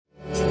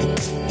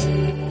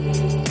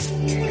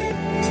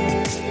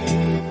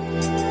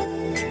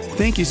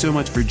Thank you so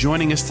much for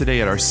joining us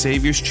today at our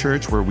Savior's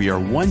Church, where we are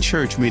one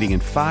church meeting in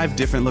 5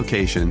 different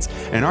locations.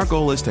 And our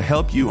goal is to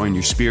help you on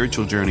your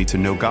spiritual journey to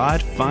know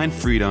God, find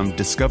freedom,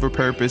 discover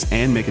purpose,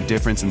 and make a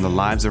difference in the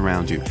lives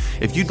around you.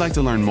 If you'd like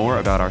to learn more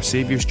about our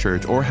Savior's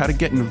Church or how to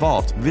get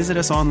involved, visit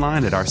us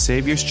online at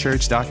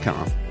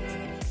oursaviorschurch.com.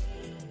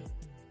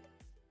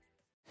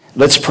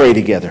 Let's pray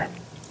together.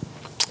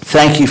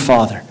 Thank you,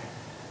 Father.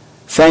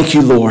 Thank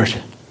you, Lord.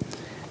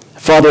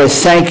 Father, I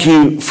thank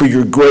you for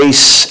your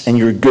grace and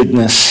your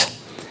goodness.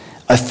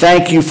 I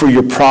thank you for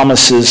your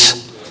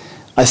promises.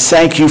 I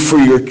thank you for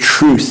your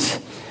truth.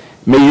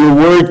 May your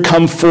word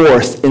come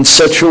forth in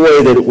such a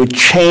way that it would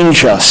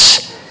change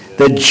us,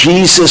 that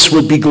Jesus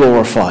would be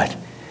glorified.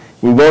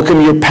 We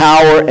welcome your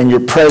power and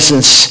your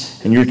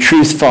presence and your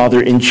truth,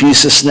 Father, in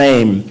Jesus'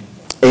 name.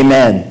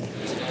 Amen.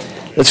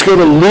 Let's go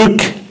to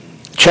Luke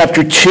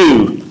chapter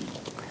 2.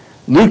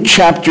 Luke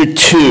chapter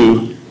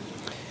 2.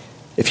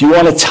 If you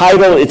want a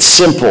title, it's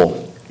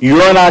simple.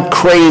 You're not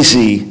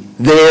crazy.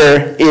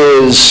 There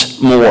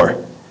is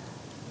more.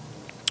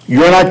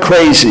 You're not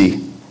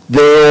crazy.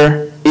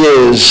 There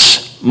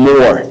is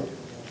more.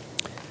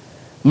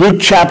 Luke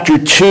chapter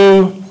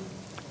 2,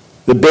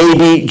 the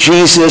baby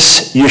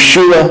Jesus,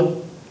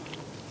 Yeshua,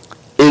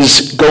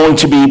 is going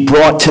to be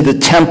brought to the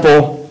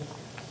temple.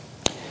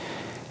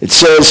 It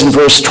says in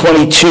verse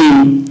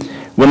 22,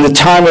 when the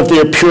time of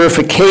their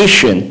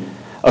purification,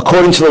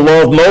 according to the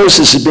law of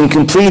Moses, had been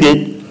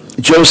completed,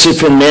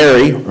 Joseph and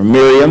Mary, or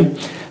Miriam,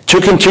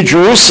 took him to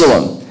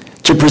Jerusalem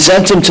to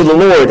present him to the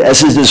Lord,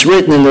 as it is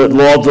written in the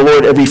law of the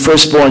Lord, every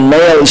firstborn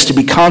male is to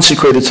be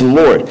consecrated to the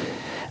Lord,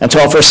 and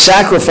to offer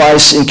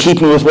sacrifice in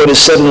keeping with what is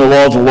said in the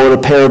law of the Lord,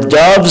 a pair of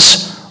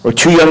doves or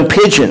 2 young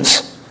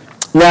pigeons.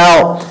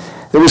 Now,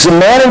 there was a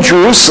man in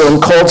Jerusalem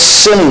called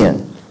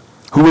Simeon,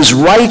 who was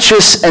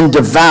righteous and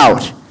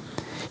devout.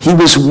 He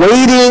was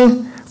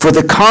waiting for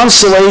the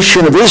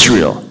consolation of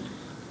Israel,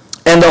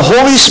 and the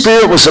Holy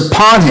Spirit was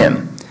upon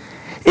him.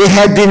 It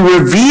had been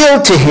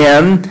revealed to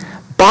him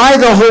by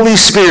the Holy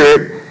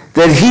Spirit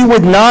that he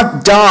would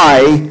not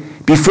die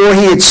before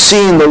he had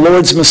seen the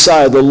Lord's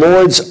Messiah, the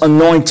Lord's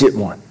anointed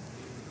one.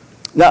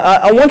 Now,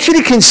 I want you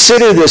to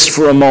consider this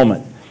for a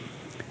moment.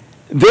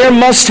 There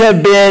must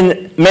have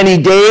been many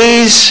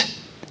days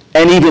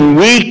and even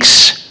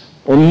weeks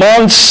or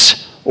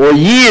months or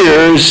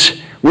years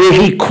where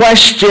he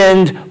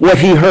questioned what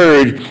he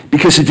heard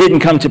because it didn't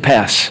come to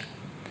pass.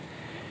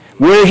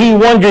 Where he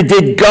wondered,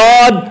 did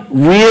God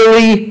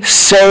really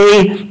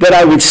say that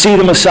I would see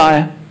the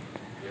Messiah?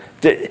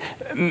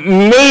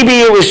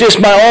 Maybe it was just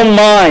my own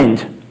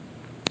mind.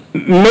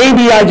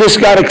 Maybe I just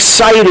got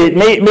excited.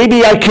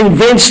 Maybe I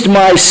convinced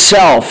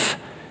myself.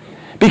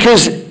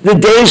 Because the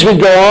days would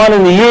go on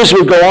and the years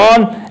would go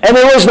on, and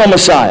there was no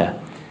Messiah.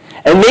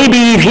 And maybe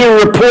you'd hear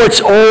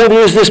reports, oh,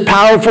 there's this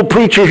powerful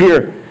preacher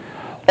here.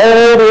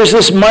 Oh, there's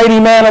this mighty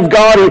man of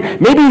God. Or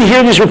maybe you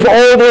hear this report,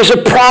 oh, there's a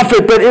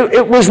prophet, but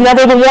it was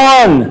never the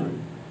one.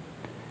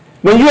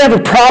 When you have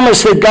a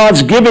promise that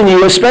God's given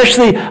you,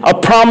 especially a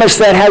promise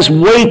that has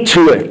weight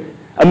to it,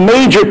 a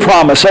major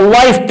promise, a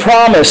life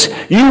promise,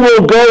 you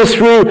will go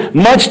through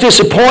much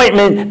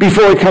disappointment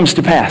before it comes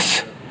to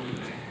pass.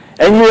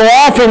 And you will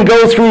often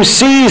go through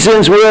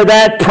seasons where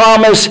that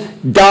promise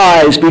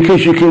dies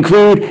because you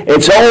conclude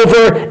it's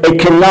over, it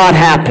cannot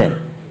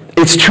happen.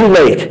 It's too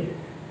late.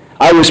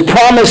 I was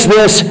promised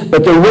this,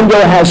 but the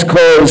window has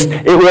closed.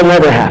 It will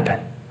never happen.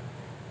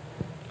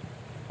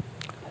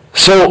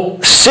 So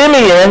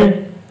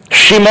Simeon,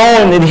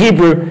 Shimon in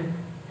Hebrew,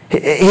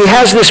 he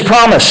has this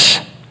promise.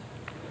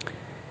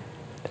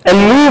 And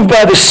moved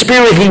by the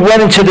Spirit, he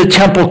went into the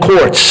temple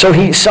courts. So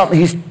he's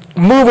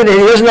moving, he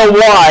doesn't know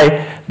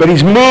why, but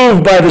he's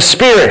moved by the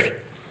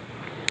Spirit.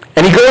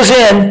 And he goes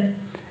in.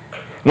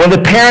 When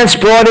the parents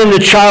brought in the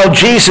child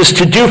Jesus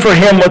to do for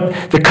him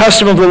what the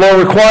custom of the law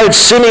required,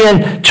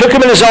 Simeon took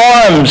him in his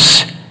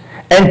arms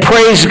and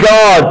praised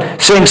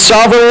God, saying,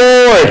 Sovereign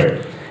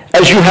Lord,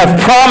 as you have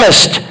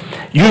promised,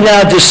 you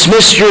now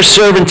dismiss your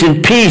servant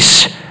in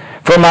peace,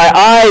 for my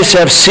eyes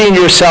have seen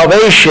your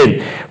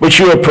salvation, which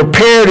you have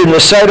prepared in the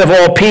sight of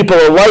all people,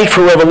 a light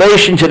for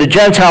revelation to the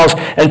Gentiles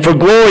and for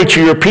glory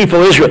to your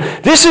people Israel.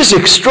 This is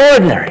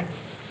extraordinary.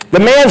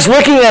 The man's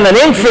looking at an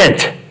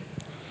infant,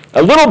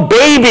 a little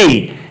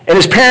baby in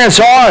his parents'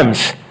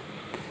 arms.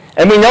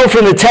 And we know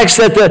from the text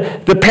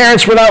that the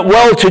parents were not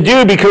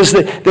well-to-do because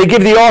they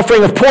give the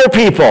offering of poor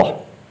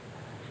people.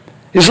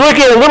 He's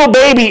looking at a little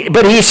baby,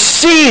 but he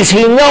sees,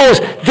 he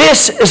knows,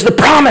 this is the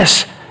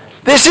promise.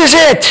 This is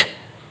it.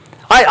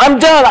 I'm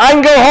done. I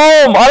can go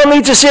home. I don't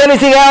need to see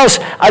anything else.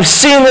 I've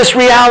seen this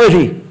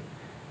reality.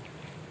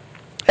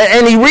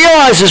 And he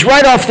realizes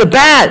right off the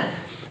bat,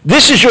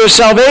 this is your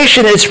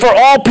salvation. It's for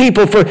all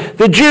people, for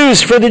the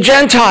Jews, for the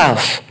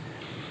Gentiles.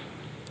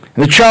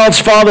 And the child's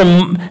father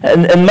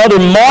and mother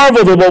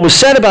marveled at what was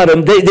said about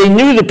him. They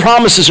knew the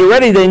promises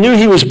already. They knew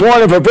he was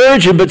born of a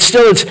virgin, but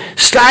still it's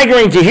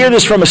staggering to hear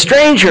this from a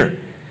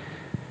stranger.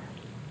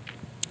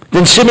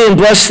 Then Simeon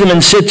blessed them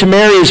and said to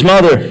Mary, his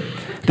mother,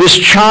 this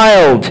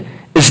child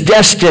is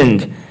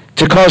destined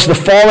to cause the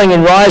falling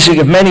and rising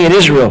of many in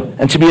Israel,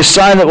 and to be a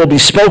sign that will be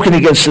spoken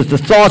against, that the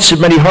thoughts of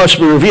many hearts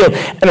will be revealed,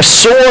 and a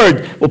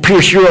sword will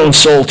pierce your own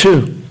soul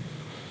too.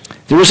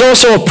 There was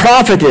also a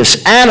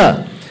prophetess,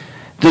 Anna,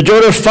 the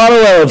daughter of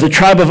Phanuel of the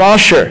tribe of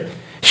Asher.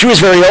 She was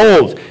very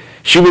old.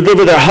 She would live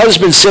with her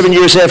husband 7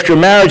 years after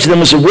marriage, then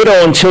was a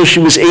widow until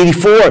she was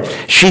 84.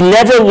 She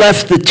never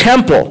left the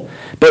temple,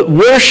 but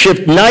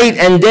worshipped night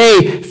and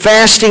day,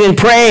 fasting and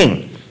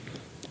praying.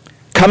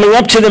 Coming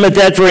up to them at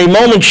that very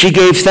moment, she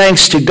gave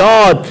thanks to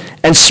God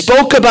and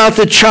spoke about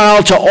the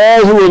child to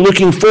all who were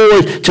looking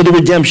forward to the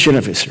redemption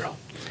of Israel,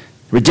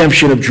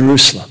 redemption of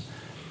Jerusalem.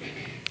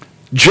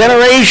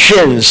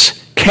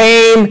 Generations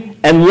came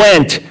and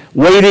went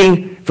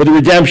waiting for the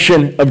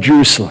redemption of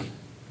Jerusalem.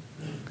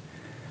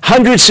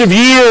 Hundreds of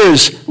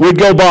years would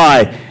go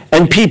by,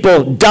 and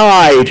people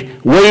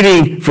died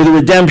waiting for the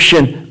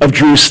redemption of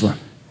Jerusalem.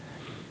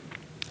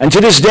 And to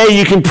this day,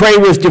 you can pray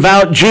with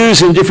devout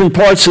Jews in different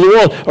parts of the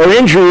world, or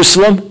in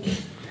Jerusalem,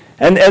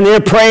 and they're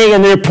praying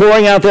and they're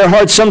pouring out their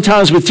hearts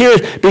sometimes with tears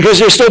because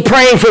they're still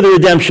praying for the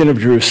redemption of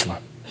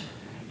Jerusalem.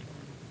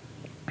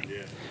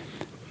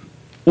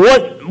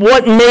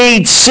 What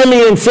made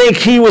Simeon think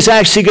he was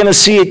actually going to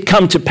see it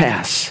come to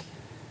pass?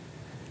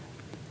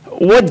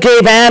 What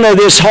gave Anna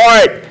this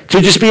heart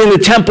to just be in the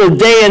temple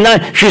day and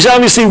night? She's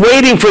obviously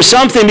waiting for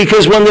something,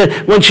 because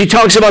when she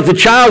talks about the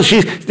child,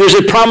 there's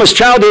a promised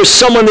child, there's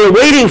someone they're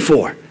waiting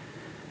for.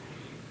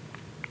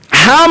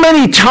 How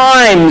many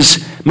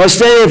times must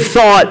they have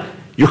thought,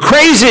 you're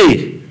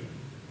crazy,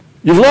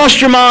 you've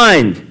lost your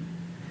mind,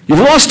 you've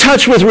lost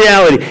touch with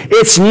reality,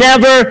 it's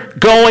never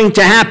going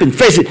to happen.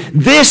 Face it,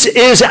 this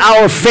is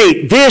our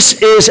fate, this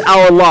is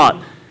our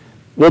lot.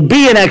 We'll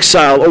be in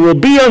exile, or we'll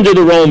be under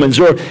the Romans,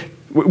 or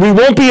we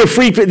won't be a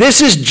free people.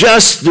 This is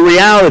just the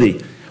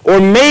reality. Or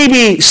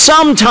maybe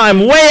sometime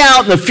way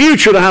out in the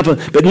future it'll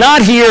happen, but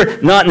not here,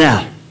 not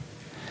now.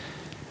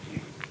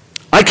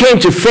 I came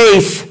to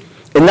faith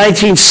in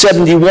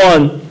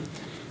 1971.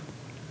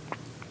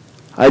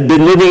 I'd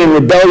been living in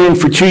rebellion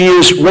for 2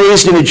 years,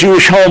 raised in a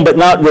Jewish home, but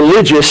not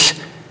religious.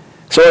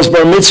 So I was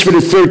bar mitzvahed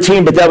at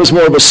 13, but that was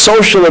more of a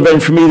social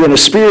event for me than a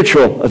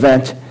spiritual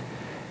event.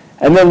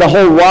 And then the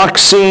whole rock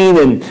scene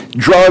and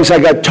drugs, I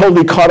got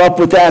totally caught up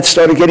with that.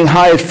 Started getting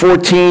high at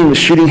 14, was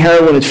shooting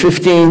heroin at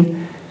 15.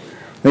 And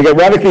I got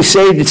radically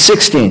saved at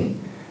 16.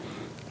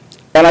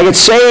 And I got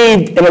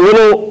saved in a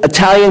little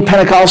Italian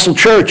Pentecostal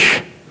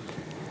church.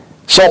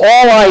 So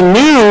all I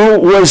knew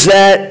was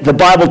that the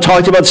Bible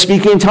talked about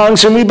speaking in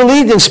tongues, and we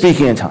believed in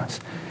speaking in tongues.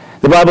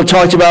 The Bible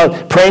talked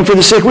about praying for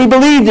the sick. We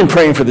believed in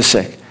praying for the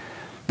sick.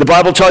 The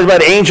Bible talked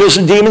about angels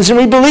and demons, and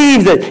we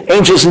believed that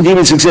angels and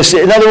demons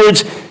existed. In other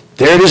words,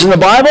 there it is in the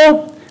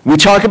Bible. We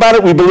talk about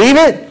it, we believe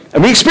it,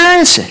 and we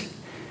experience it.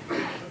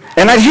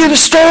 And I'd hear the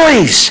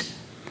stories.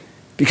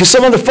 Because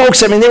some of the folks,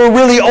 they were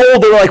really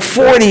old. They were like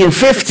 40 and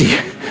 50.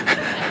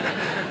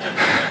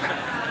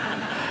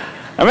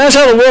 That's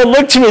how the world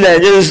looked to me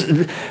then. It was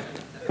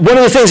one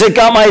of the things that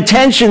got my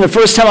attention the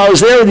first time I was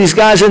there with these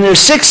guys in their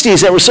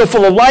 60s that were so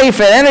full of life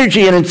and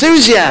energy and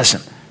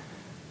enthusiasm.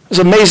 I was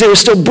amazed they were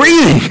still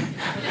breathing.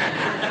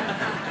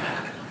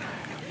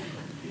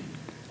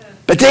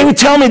 But they would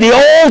tell me, the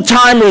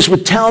old-timers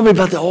would tell me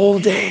about the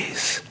old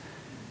days,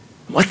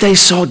 what they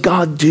saw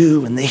God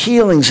do, and the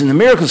healings and the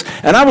miracles.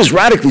 And I was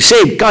radically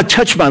saved. God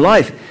touched my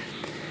life.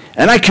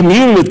 And I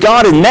communed with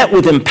God and met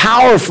with him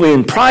powerfully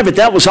in private.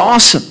 That was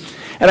awesome.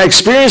 And I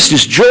experienced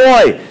his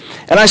joy.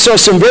 And I saw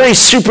some very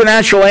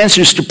supernatural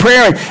answers to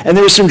prayer. And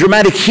there were some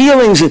dramatic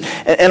healings.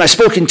 And I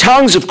spoke in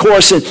tongues, of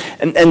course,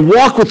 and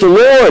walked with the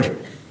Lord.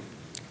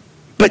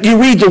 But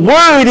you read the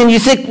Word and you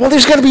think, well,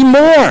 there's got to be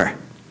more.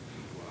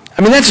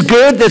 That's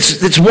good,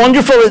 that's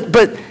wonderful,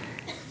 but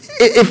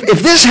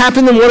if this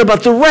happened, then what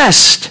about the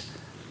rest?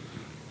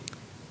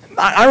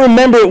 I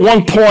remember at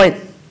one point,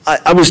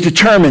 I was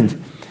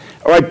determined.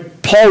 All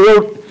right, Paul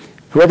wrote,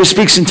 whoever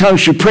speaks in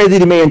tongues should pray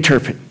that he may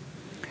interpret.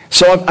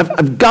 So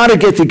I've got to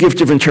get the gift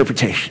of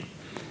interpretation,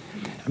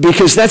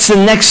 because that's the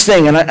next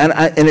thing, and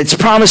it's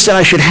promised that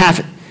I should have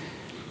it.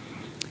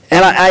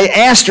 And I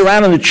asked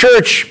around in the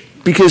church,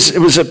 because it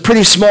was a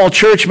pretty small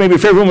church, maybe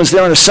if everyone was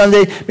there on a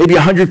Sunday, maybe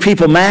 100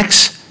 people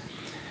max.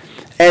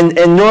 And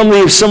normally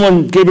if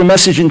someone gave a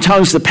message in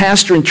tongues, the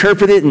pastor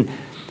interpreted it, and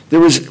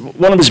there was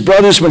one of his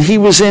brothers, when he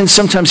was in,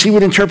 sometimes he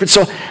would interpret.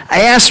 So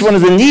I asked one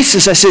of the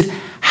nieces, I said,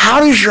 how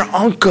does your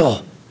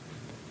uncle,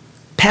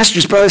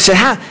 pastor's brother, said,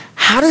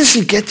 how does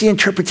he get the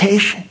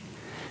interpretation?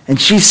 And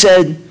she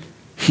said,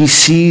 he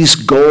sees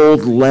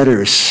gold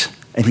letters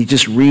and he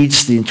just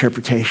reads the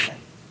interpretation.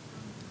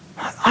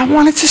 I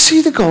wanted to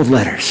see the gold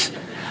letters.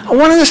 I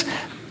wanted to.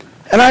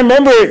 And I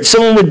remember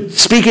someone would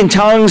speak in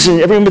tongues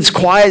and everyone was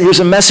quiet. There was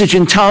a message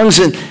in tongues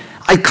and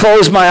I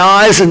closed my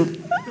eyes,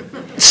 and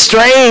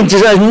strange,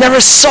 I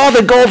never saw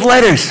the gold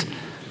letters.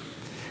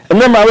 And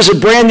remember, I was a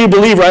brand new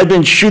believer. I'd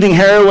been shooting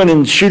heroin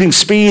and shooting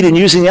speed and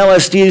using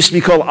LSD. It used to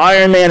be called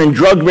Iron Man and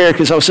Drug Bear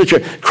because I was such a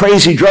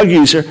crazy drug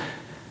user.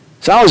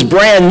 So I was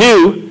brand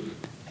new.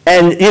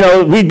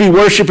 And, we'd be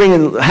worshiping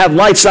and have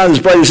lights, not as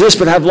bright as this,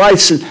 but have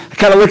lights. And I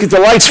kind of look at the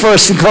lights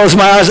first and close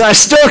my eyes, and I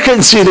still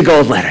couldn't see the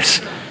gold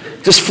letters.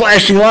 Just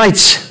flashing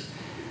lights.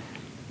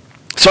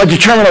 So I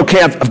determined,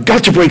 okay, I've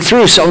got to break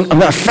through, so I'm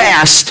going to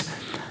fast.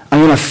 I'm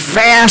going to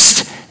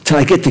fast until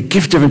I get the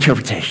gift of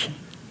interpretation.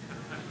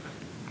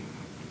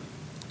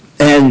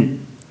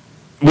 And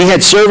we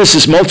had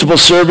services, multiple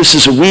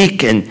services a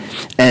week, and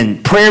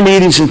prayer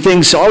meetings and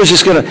things. So I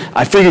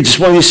figured just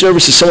one of these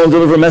services, someone will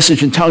deliver a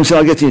message in tongues and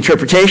I'll get the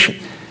interpretation.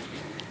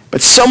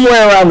 But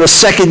somewhere around the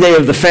second day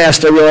of the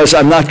fast, I realized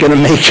I'm not going to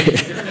make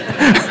it.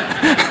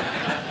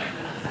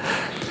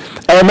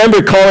 I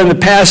remember calling the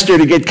pastor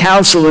to get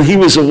counsel, and he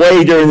was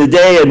away during the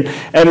day,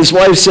 and his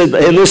wife said,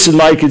 hey, listen,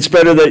 Mike, it's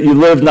better that you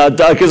live, not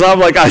die, because I'm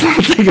like, I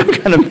don't think I'm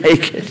going to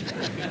make it.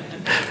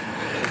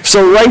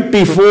 So right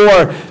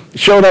before,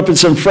 showed up at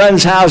some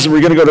friend's house, and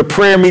we're going to go to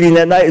prayer meeting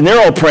that night, and they're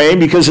all praying,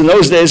 because in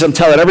those days, I'm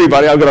telling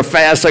everybody I'm going to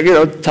fast, telling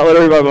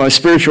everybody about my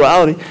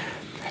spirituality.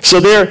 So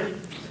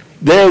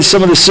there's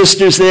some of the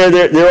sisters there,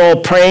 they're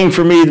all praying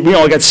for me. We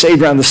all got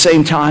saved around the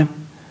same time.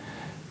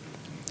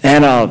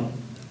 And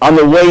on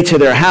the way to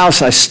their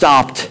house, I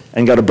stopped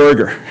and got a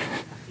burger.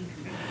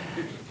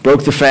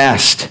 Broke the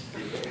fast.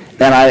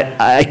 And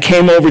I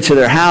came over to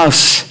their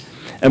house,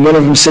 and one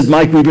of them said,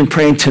 Mike, we've been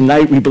praying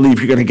tonight. We believe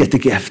you're going to get the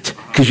gift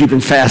because you've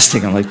been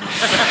fasting. I'm like,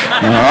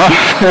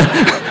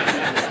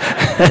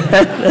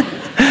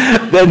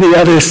 Then the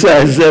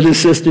other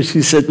sister,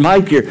 she said,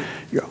 Mike,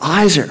 your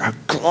eyes are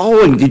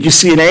glowing. Did you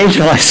see an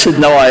angel? I said,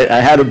 no, I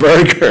had a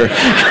burger.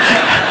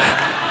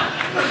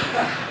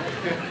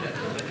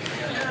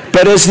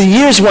 But as the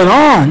years went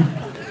on,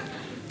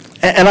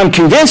 and I'm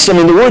convinced, the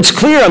word's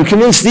clear, I'm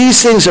convinced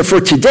these things are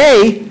for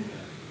today.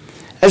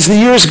 As the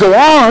years go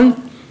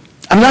on,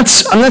 I'm not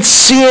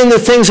seeing the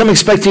things I'm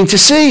expecting to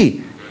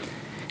see.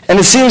 And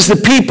it seems the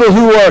people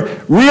who are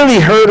really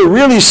hurt or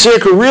really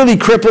sick or really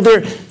crippled,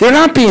 they're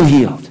not being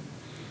healed.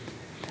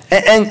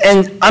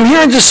 And I'm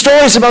hearing just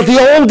stories about the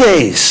old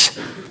days.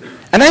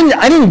 And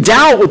I didn't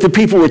doubt what the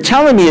people were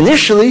telling me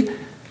initially.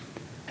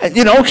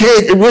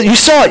 Okay, you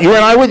saw it. You were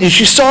an eyewitness.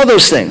 You saw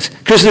those things.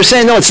 Because they're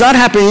saying, no, it's not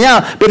happening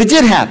now, but it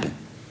did happen.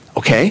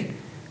 Okay?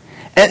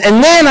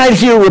 And then I'd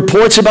hear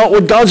reports about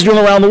what God's doing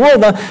around the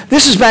world. Now,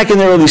 this is back in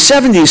the early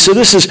 70s, so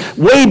this is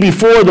way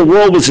before the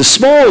world was as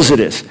small as it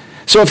is.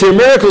 So if there are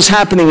miracles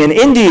happening in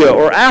India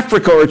or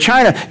Africa or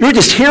China, you're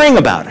just hearing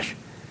about it.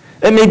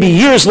 It may be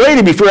years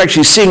later before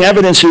actually seeing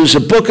evidence or there's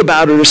a book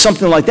about it or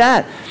something like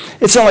that.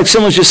 It's not like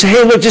someone's just saying,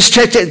 hey, look, just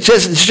check it.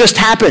 It's just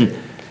happened.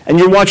 And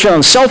you're watching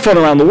on a cell phone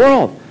around the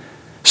world.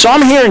 So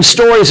I'm hearing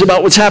stories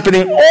about what's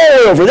happening all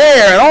the way over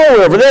there and all the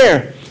way over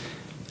there.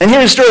 And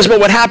hearing stories about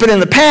what happened in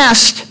the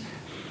past.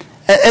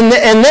 And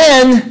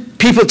then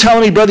people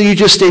telling me, brother, you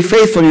just stay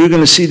faithful and you're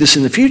going to see this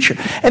in the future.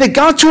 And it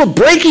got to a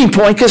breaking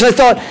point because I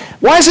thought,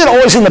 why is it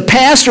always in the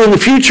past or in the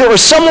future or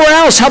somewhere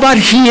else? How about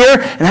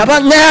here and how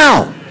about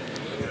now?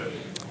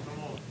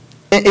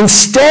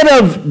 Instead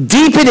of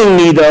deepening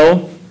me,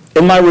 though,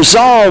 in my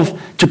resolve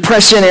to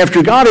press in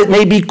after God, it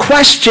may be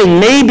questioned.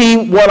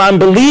 Maybe what I'm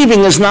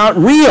believing is not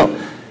real.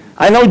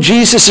 I know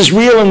Jesus is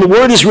real and the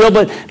Word is real,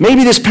 but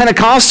maybe this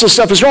Pentecostal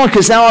stuff is wrong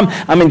because now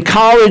I'm in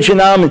college and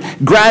now I'm in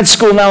grad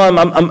school. Now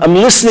I'm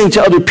listening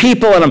to other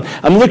people and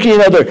I'm looking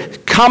at other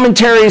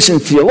commentaries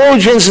and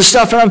theologians and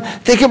stuff, and I'm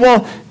thinking,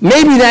 well,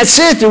 maybe that's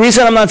it. The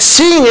reason I'm not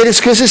seeing it is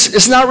because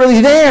it's not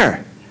really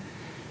there.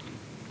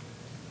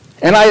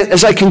 And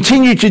as I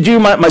continued to do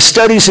my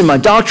studies and my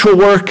doctoral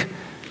work,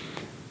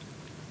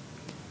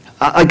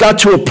 I got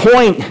to a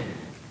point,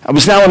 I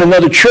was now in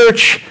another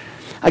church,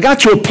 I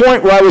got to a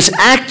point where I was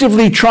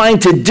actively trying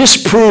to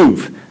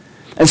disprove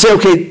and say,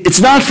 okay, it's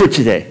not for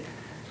today.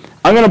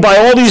 I'm going to buy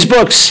all these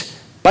books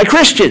by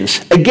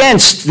Christians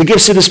against the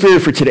gifts of the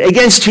Spirit for today,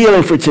 against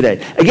healing for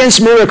today,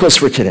 against miracles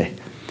for today.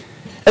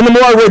 And the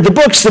more I read the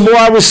books, the more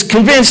I was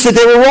convinced that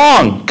they were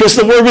wrong because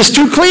the Word was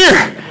too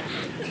clear.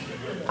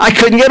 I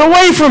couldn't get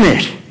away from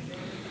it.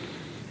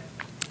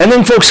 And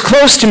then folks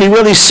close to me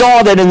really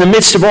saw that in the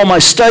midst of all my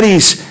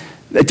studies,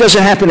 it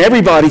doesn't happen to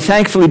everybody,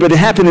 thankfully, but it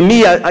happened to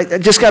me. I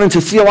just got into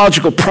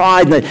theological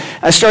pride, and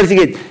I started to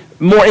get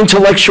more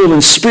intellectual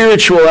and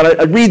spiritual, and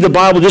I'd read the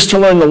Bible just to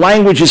learn the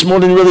languages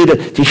more than really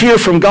to hear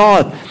from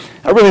God.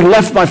 I really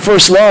left my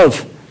first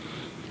love.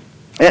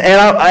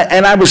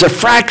 And I was a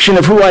fraction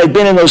of who I had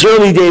been in those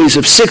early days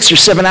of 6 or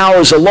 7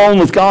 hours alone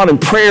with God in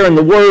prayer and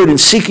the Word and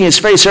seeking His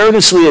face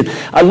earnestly. And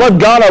I loved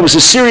God. I was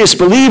a serious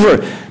believer.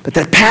 But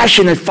that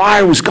passion and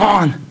fire was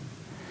gone.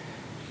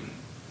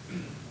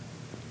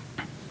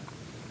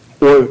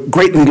 Or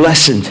greatly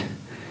lessened.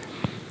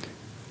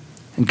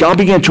 And God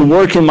began to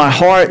work in my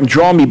heart and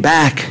draw me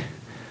back.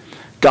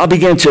 God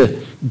began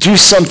to do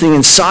something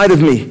inside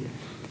of me.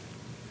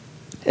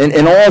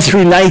 And all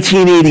through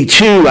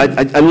 1982,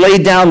 I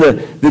laid down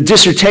the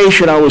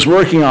dissertation I was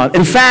working on.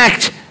 In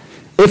fact,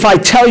 if I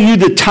tell you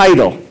the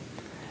title,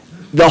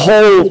 the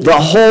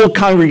whole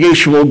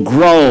congregation will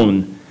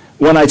groan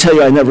when I tell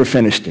you I never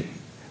finished it.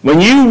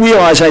 When you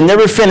realize I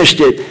never finished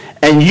it,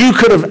 and you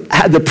could have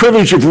had the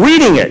privilege of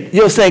reading it,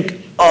 you'll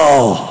think,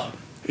 oh,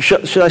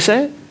 should I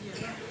say it?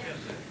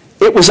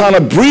 It was on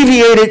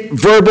abbreviated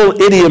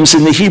verbal idioms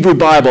in the Hebrew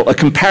Bible, a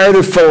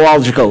comparative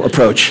philological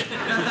approach.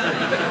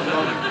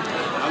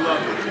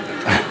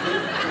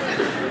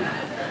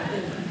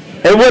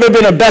 It would have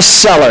been a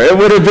bestseller. It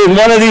would have been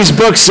one of these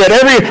books that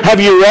have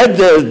you read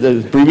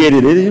the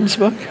abbreviated idioms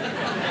book?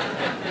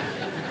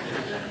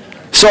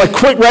 So I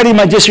quit writing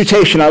my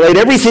dissertation. I laid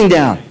everything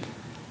down.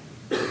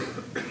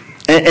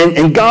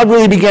 And God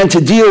really began to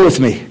deal with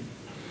me.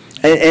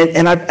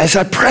 And as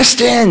I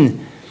pressed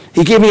in,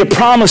 he gave me a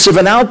promise of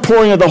an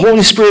outpouring of the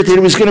Holy Spirit that he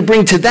was going to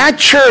bring to that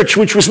church,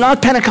 which was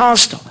not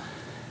Pentecostal.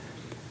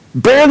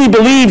 Barely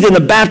believed in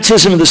the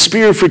baptism of the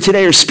Spirit for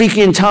today or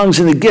speaking in tongues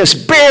and the gifts.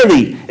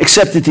 Barely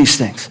accepted these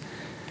things.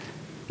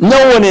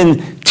 No one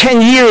in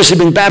 10 years had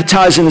been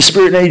baptized in the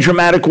Spirit in any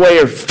dramatic way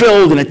or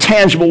filled in a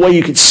tangible way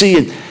you could see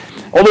it.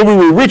 Although we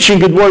were rich in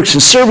good works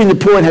and serving the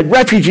poor and had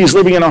refugees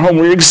living in our home,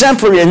 we were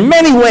exemplary in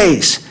many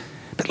ways,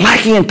 but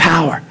lacking in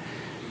power.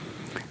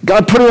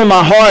 God put it in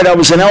my heart. I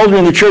was an elder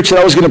in the church that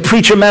I was going to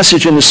preach a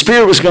message and the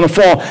Spirit was going to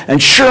fall.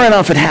 And sure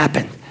enough, it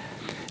happened.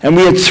 And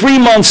we had 3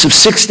 months,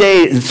 6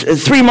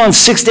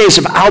 days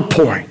of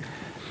outpouring.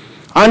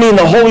 I mean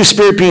the Holy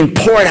Spirit being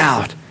poured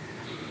out.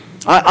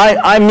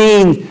 I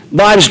mean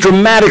lives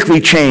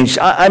dramatically changed.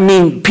 I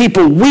mean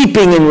people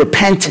weeping in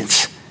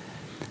repentance.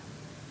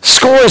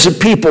 Scores of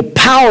people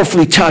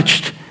powerfully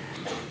touched.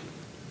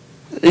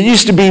 It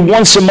used to be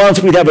once a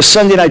month we'd have a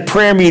Sunday night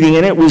prayer meeting,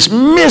 and it was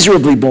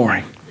miserably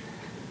boring.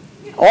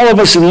 All of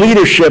us in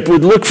leadership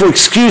would look for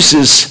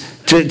excuses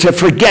to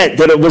forget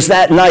that it was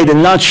that night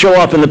and not show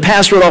up, and the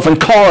pastor would often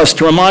call us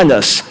to remind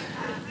us.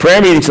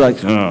 Prayer meetings like,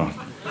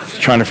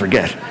 trying to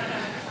forget.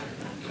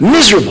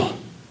 Miserable,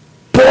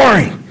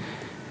 boring.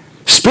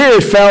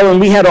 Spirit fell, and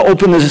we had to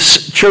open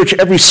the church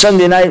every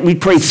Sunday night. We'd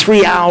pray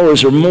 3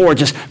 hours or more,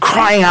 just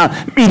crying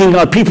out, meeting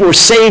God. People were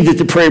saved at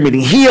the prayer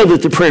meeting, healed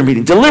at the prayer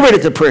meeting, delivered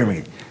at the prayer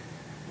meeting.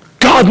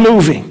 God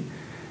moving.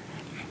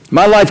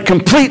 My life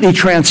completely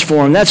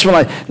transformed. That's when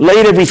I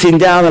laid everything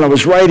down and I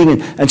was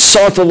writing and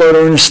sought the Lord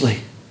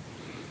earnestly.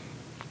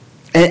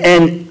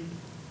 And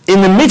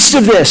in the midst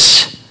of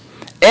this,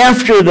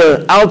 after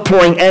the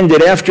outpouring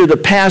ended, after the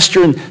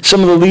pastor and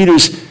some of the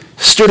leaders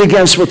stood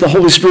against what the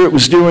Holy Spirit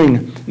was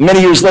doing,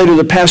 many years later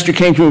the pastor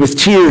came to me with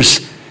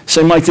tears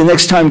saying, Mike, the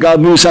next time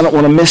God moves, I don't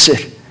want to miss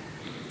it.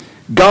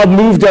 God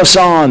moved us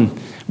on.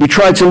 We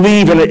tried to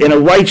leave in a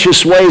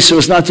righteous way so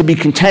as not to be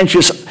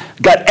contentious.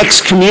 Got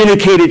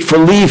excommunicated for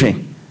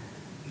leaving.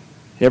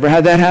 You ever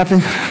had that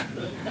happen?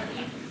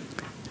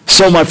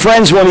 So my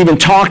friends won't even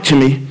talk to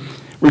me.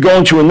 We're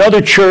going to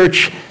another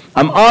church.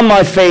 I'm on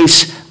my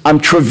face. I'm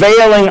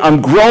travailing. I'm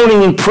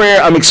groaning in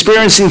prayer. I'm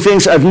experiencing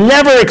things I've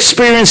never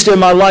experienced in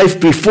my life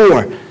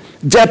before.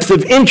 Depth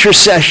of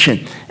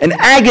intercession and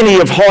agony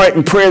of heart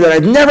and prayer that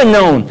I've never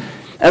known.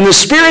 And the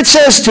Spirit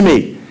says to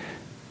me,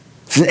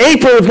 it's in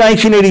April of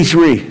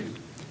 1983,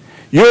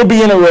 you'll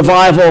be in a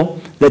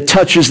revival that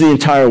touches the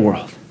entire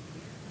world.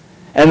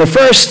 And the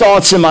first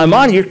thoughts in my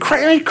mind, you're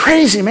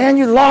crazy, man.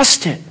 You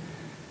lost it.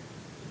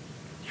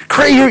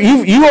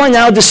 You are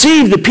now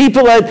deceived. The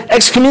people that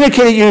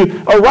excommunicated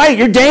you are right.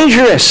 You're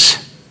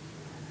dangerous.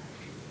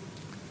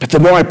 But the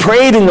more I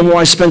prayed and the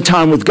more I spent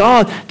time with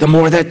God, the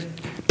more that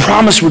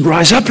promise would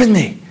rise up in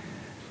me.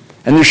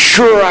 And the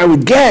surer I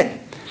would get.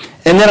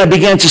 And then I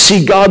began to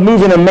see God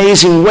move in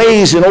amazing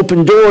ways and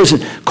open doors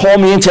and call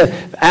me into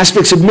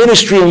aspects of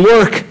ministry and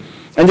work.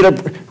 I ended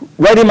up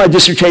writing my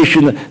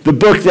dissertation. The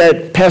book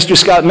that Pastor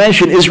Scott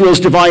mentioned, Israel's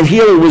Divine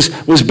Healer,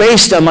 was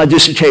based on my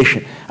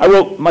dissertation. I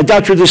wrote my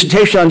doctoral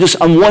dissertation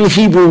on one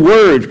Hebrew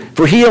word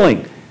for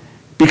healing.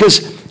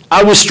 Because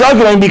I was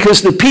struggling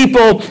because the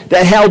people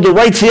that held the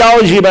right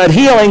theology about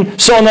healing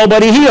saw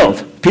nobody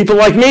healed. People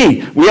like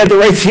me, we had the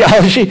right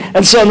theology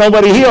and saw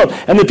nobody healed.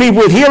 And the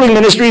people with healing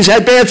ministries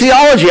had bad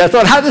theology. I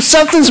thought,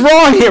 something's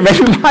wrong here.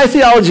 Maybe my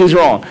theology is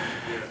wrong.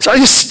 So I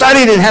just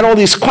studied and had all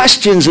these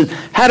questions and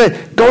had to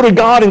go to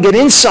God and get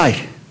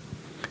insight.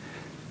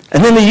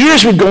 And then the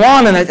years would go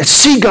on and I'd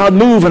see God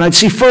move and I'd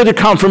see further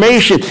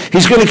confirmation.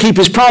 He's going to keep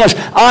his promise.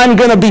 I'm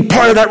going to be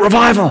part of that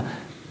revival.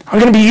 I'm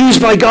going to be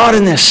used by God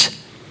in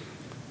this.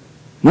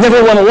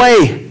 Never went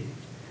away.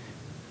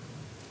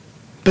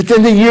 But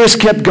then the years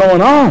kept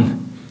going on.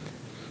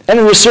 And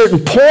at a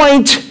certain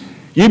point,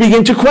 you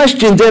begin to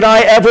question, did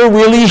I ever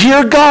really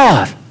hear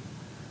God?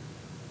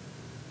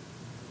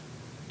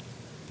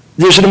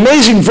 There's an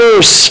amazing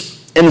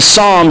verse in the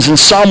Psalms, in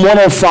Psalm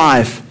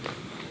 105.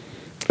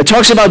 It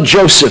talks about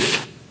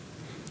Joseph.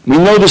 We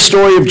know the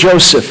story of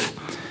Joseph.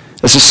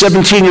 As a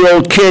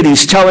 17-year-old kid,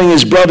 he's telling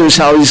his brothers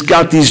how he's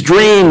got these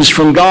dreams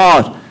from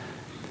God,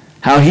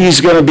 how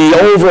he's going to be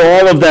over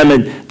all of them,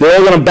 and they're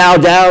all going to bow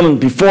down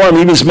before him.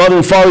 Even his mother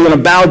and father are going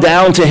to bow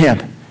down to him.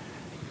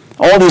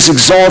 All these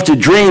exalted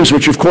dreams,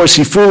 which of course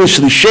he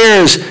foolishly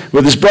shares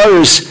with his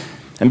brothers.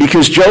 And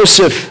because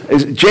Joseph's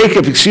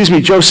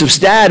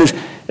dad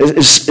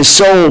is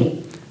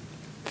so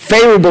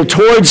favorable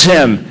towards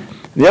him,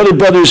 the other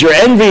brothers are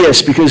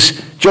envious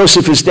because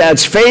Joseph is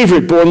dad's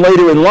favorite, born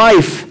later in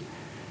life,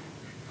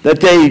 that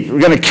they were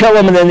going to kill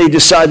him, and then they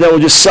decide they will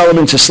just sell him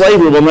into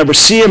slavery. We'll never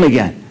see him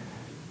again.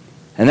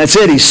 And that's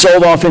it. He's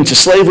sold off into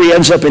slavery,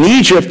 ends up in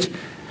Egypt.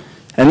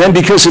 And then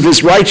because of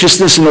his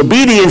righteousness and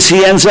obedience,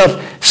 he ends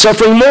up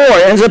suffering more,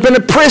 ends up in a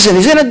prison.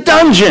 He's in a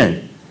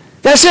dungeon.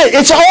 That's it.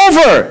 It's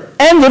over.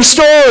 End of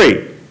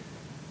story.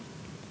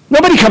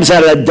 Nobody comes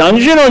out of that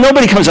dungeon, or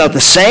nobody comes out the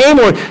same,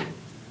 or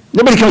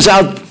nobody comes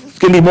out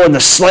going to be more than a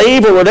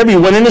slave or whatever.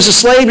 You went in as a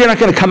slave, you're not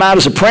going to come out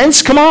as a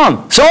prince. Come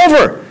on. It's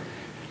over.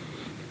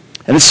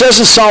 And it says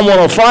in Psalm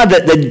 105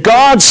 that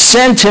God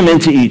sent him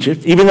into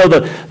Egypt. Even though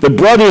the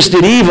brothers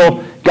did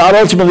evil, God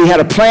ultimately had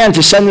a plan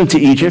to send him to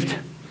Egypt.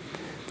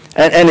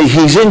 And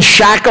he's in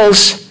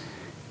shackles.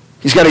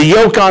 He's got a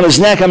yoke on his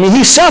neck. I mean,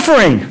 he's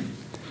suffering.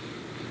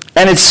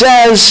 And it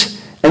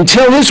says,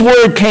 until his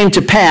word came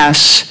to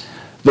pass,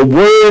 the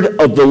word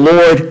of the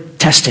Lord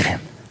tested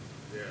him.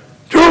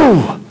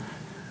 Yeah.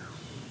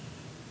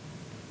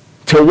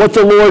 Till what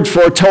the Lord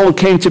foretold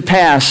came to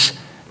pass,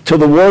 till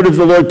the word of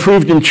the Lord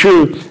proved him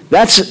true.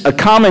 That's a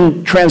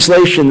common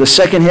translation, the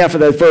second half of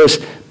that verse,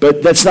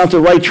 but that's not the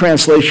right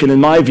translation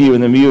in my view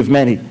and the view of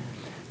many.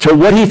 Till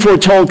what he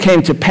foretold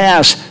came to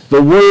pass,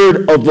 the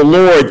word of the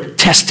Lord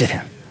tested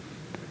him.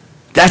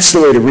 That's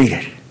the way to read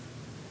it.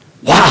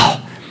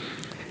 Wow.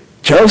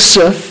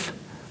 Joseph,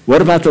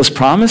 what about those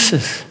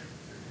promises?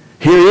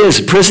 Here he is,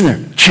 a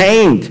prisoner,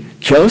 chained.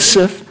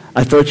 Joseph,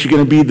 I thought you were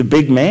going to be the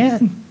big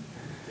man.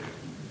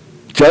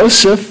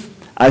 Joseph,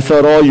 I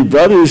thought all your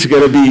brothers are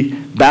going to be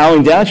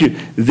bowing down to you.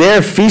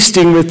 They're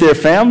feasting with their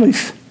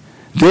families.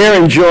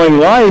 They're enjoying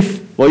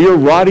life while you're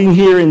rotting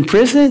here in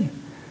prison.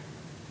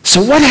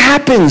 So what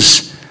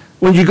happens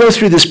when you go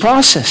through this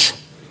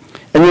process?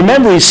 And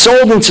remember, he's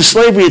sold into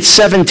slavery at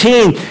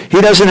 17.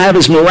 He doesn't have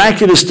his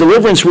miraculous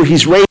deliverance where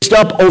he's raised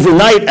up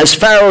overnight as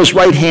Pharaoh's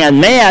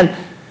right-hand man.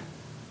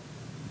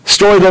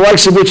 Story the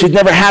likes of which had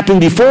never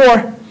happened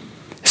before.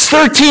 It's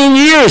 13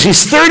 years.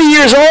 He's 30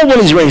 years old when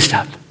he's raised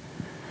up.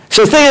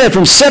 So think of that,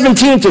 from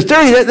 17 to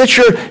 30, that's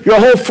your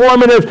whole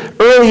formative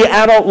early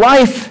adult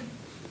life.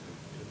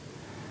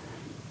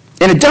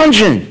 In a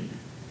dungeon.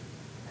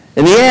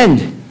 In the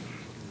end.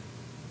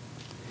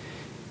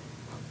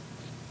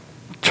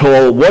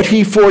 Till what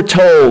he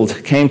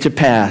foretold came to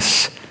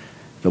pass.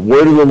 The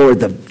word of the Lord,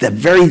 the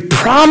very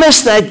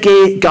promise that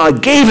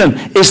God gave him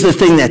is the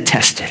thing that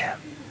tested him.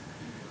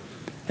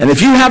 And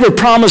if you have a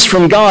promise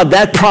from God,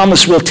 that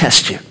promise will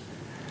test you.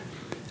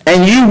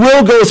 And you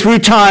will go through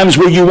times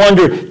where you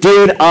wonder,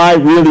 did I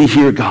really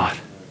hear God?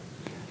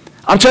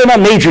 I'm talking about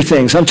major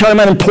things. I'm talking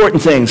about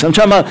important things. I'm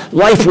talking about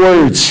life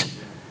words.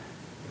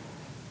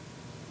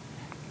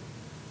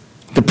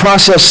 The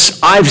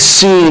process I've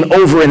seen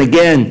over and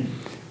again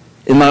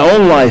in my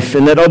own life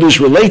and that others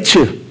relate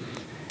to.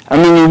 I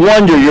mean, you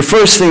wonder, your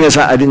first thing is,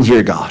 I didn't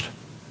hear God.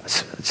 I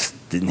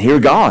just didn't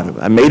hear God.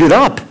 I made it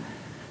up.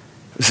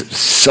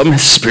 Some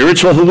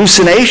spiritual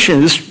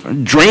hallucination, just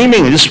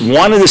dreaming, I just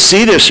wanted to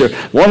see this or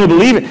wanted to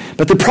believe it.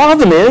 But the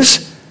problem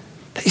is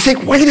that you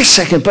think, wait a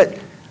second, but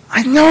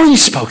I know he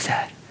spoke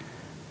that.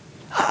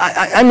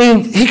 I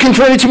mean, he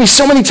confirmed it to me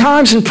so many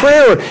times in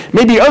prayer, or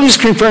maybe others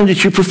confirmed it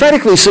to you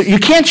prophetically, so you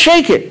can't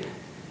shake it.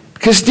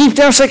 Because deep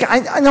down it's like,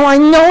 I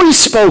know he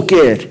spoke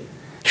it.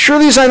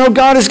 Surely as I know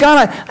God is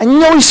God, I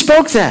know he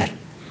spoke that.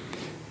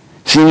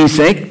 So you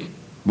think,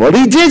 well,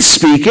 he did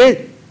speak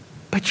it,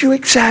 but you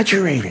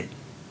exaggerate it.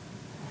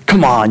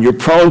 Come on, you're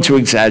prone to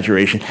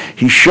exaggeration.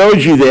 He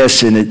showed you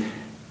this, and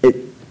it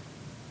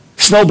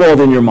snowballed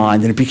in your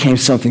mind, and it became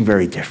something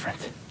very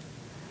different.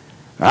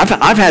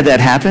 I've had that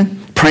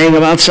happen, praying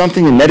about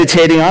something and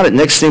meditating on it.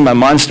 Next thing, my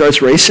mind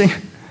starts racing.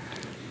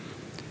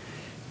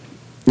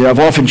 You know, I've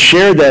often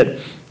shared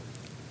that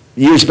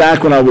years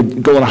back when I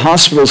would go into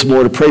hospitals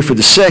more to pray for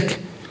the sick,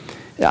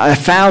 I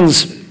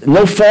found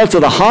no fault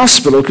of the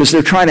hospital because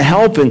they're trying to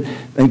help and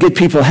get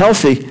people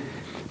healthy.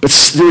 But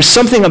there's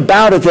something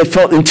about it that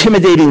felt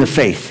intimidating the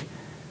faith.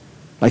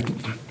 Like,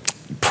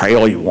 pray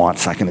all you want,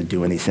 it's not going to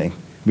do anything.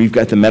 We've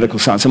got the medical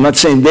science. I'm not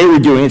saying they were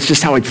doing it, it's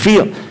just how I'd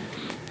feel.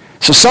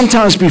 So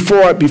sometimes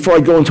before I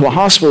go into a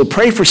hospital to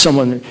pray for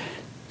someone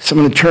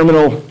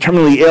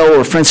terminally ill,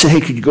 or a friend said,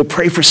 hey, could you go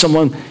pray for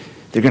someone?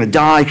 They're going to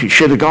die. Could you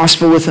share the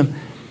gospel with them?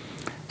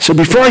 So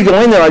before I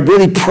go in there, I'd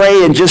really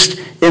pray and just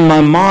in my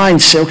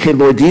mind say, okay,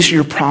 Lord, these are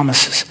your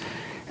promises.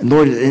 And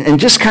Lord, and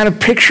just kind of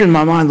picture in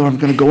my mind, Lord, I'm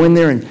going to go in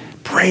there and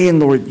pray, and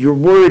Lord, your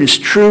word is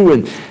true,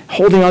 and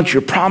holding on to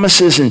your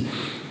promises. And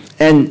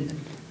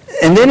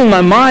then in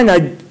my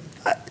mind,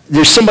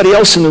 there's somebody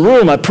else in the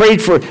room. I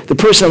prayed for the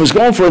person I was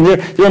going for, and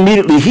they're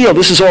immediately healed.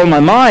 This is all in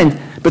my mind.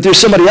 But there's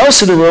somebody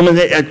else in the room, and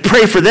I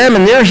pray for them,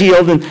 and they're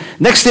healed. And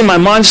next thing, my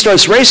mind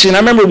starts racing. And I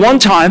remember one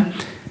time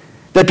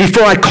that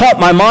before I caught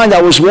my mind,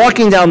 I was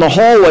walking down the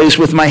hallways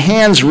with my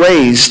hands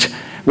raised,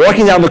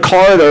 walking down the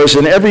corridors,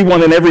 and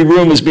everyone in every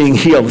room was being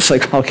healed. It's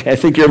like, okay, I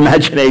think your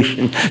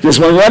imagination just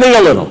went running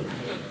a little.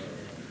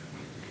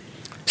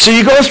 So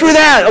you go through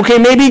that. Okay,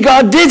 maybe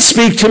God did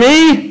speak to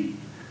me,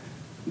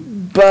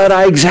 but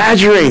I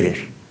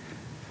exaggerated.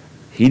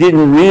 He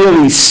didn't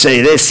really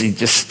say this. He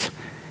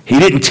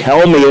didn't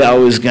tell me that I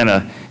was going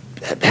to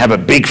have a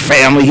big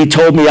family. He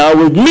told me I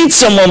would meet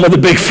someone with a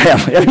big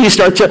family. I mean, you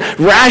start to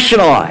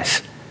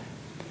rationalize.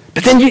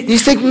 But then you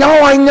think,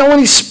 no, I know when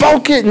he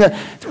spoke it, and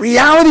the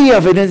reality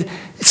of it, and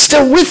it's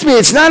still with me.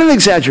 It's not an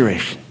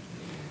exaggeration.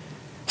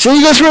 So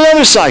you go through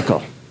another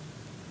cycle.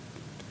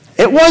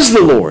 It was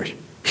the Lord.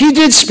 He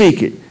did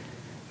speak it.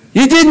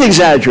 You didn't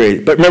exaggerate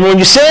it. But remember when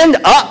you sinned?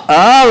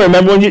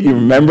 Remember when you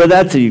remember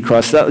that till you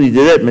crossed that? You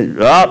did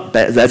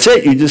it. That's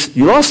it.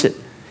 You lost it.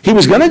 He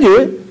was going to do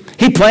it.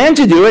 He planned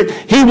to do it.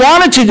 He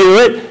wanted to do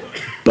it.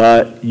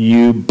 But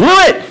you blew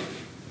it.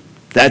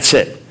 That's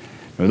it.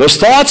 Remember those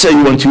thoughts?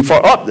 You went too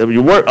far.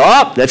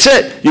 That's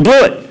it. You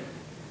blew it.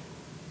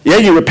 Yeah,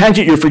 you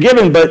repented, you're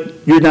forgiven,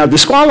 but you're now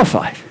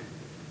disqualified.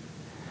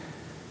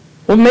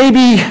 Well,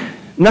 maybe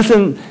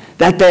nothing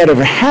that bad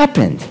ever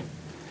happened.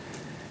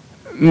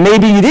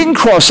 Maybe you didn't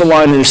cross the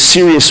line in a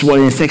serious way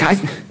and you think, I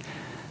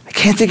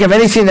can't think of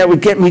anything that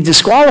would get me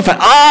disqualified.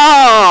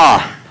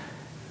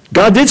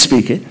 God did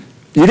speak it.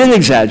 You didn't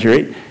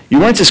exaggerate. You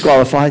weren't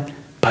disqualified,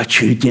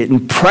 but you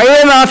didn't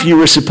pray enough. You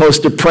were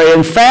supposed to pray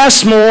and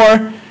fast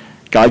more.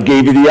 God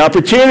gave you the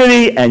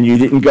opportunity, and you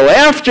didn't go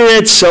after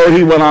it, so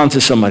he went on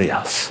to somebody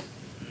else.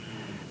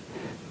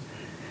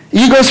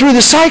 You go through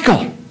the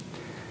cycle.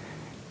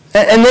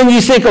 And then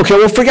you think, okay,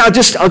 well,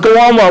 I'll go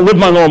on while I live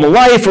my normal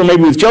life, or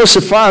maybe with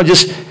Joseph, I'll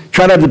just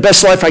try to have the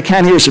best life I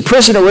can here as a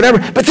prisoner or whatever.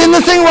 But then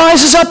the thing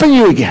rises up in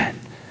you again.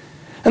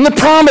 And the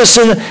promise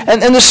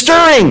and the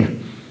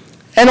stirring.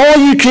 And all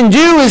you can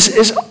do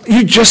is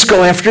you just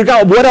go after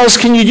God. What else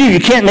can you do?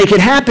 You can't make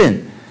it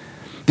happen.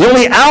 The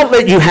only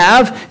outlet you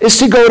have is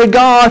to go to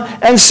God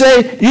and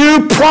say,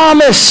 you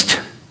promised.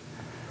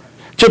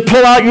 To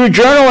pull out your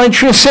journal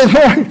entry and say,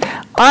 Lord,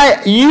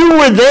 you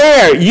were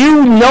there.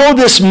 You know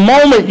this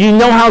moment. You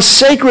know how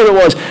sacred it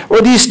was.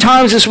 Or these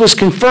times this was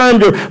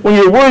confirmed, or when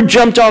your word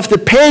jumped off the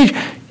page,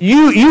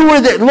 you were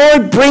there.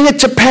 Lord, bring it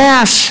to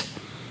pass.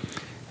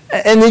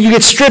 And then you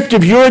get stripped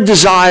of your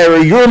desire or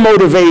your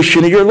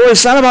motivation. And Lord,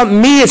 it's not about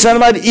me. It's not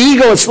about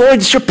ego. It's, Lord,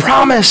 it's your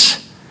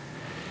promise.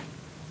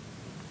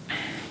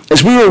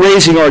 As we were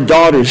raising our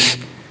daughters,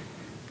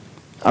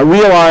 I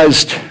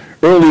realized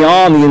early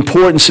on the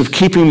importance of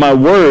keeping my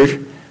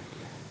word.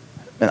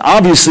 And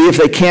obviously, if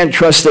they can't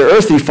trust their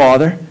earthly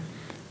father,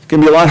 it's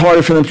going to be a lot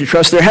harder for them to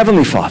trust their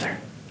heavenly Father.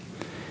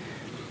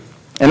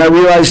 And I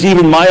realized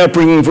even my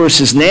upbringing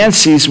versus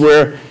Nancy's,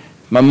 where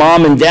my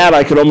mom and dad,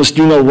 I could almost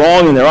do no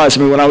wrong in their eyes.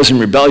 I mean, when I was in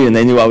rebellion,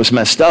 they knew I was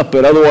messed up,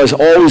 but otherwise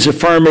always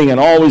affirming and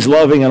always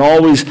loving and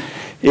always,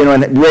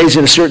 and raised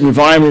in a certain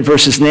environment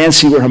versus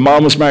Nancy, where her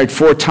mom was married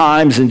 4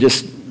 times and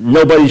just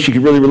nobody she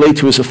could really relate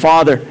to as a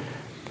father.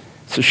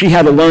 So she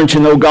had to learn to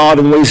know God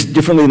in ways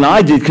differently than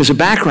I did because of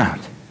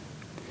background.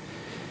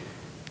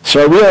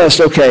 So I realized,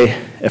 okay,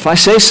 if I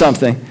say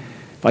something,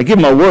 if I give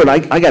my word,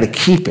 I got to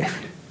keep it.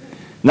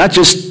 Not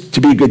just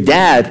to be a good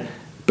dad,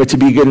 but to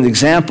be a good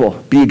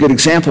example. Be a good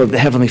example of the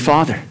Heavenly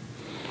Father.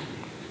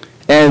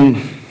 And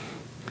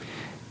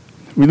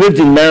we lived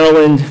in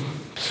Maryland,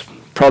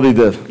 probably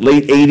the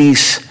late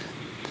 80s.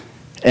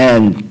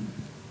 And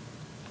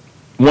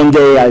one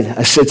day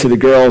I said to the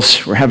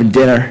girls, we're having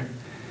dinner,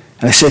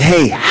 and I said,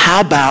 hey,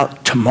 how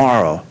about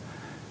tomorrow?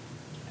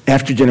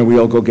 After dinner, we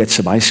all go get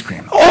some ice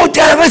cream. Oh,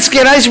 Dad, let's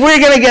get ice cream. We're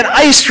going to get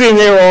ice cream.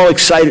 They were all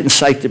excited and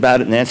psyched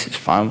about it. Nancy's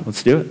fine.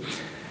 Let's do it.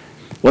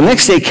 Well,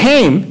 next day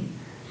came,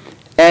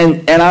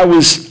 and I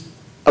was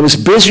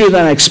busier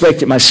than I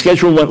expected. My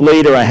schedule went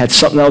later. I had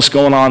something else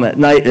going on that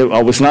night.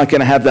 I was not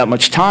going to have that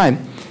much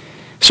time.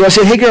 So I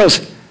said, hey,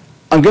 girls,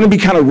 I'm going to be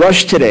kind of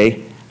rushed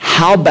today.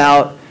 How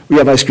about we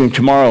have ice cream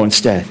tomorrow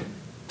instead?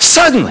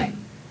 Suddenly,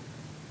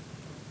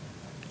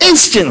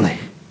 instantly,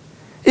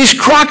 these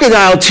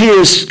crocodile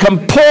tears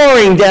come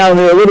pouring down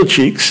their little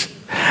cheeks.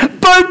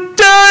 But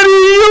Daddy,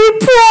 you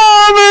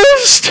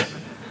promised.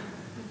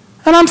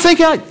 And I'm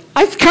thinking,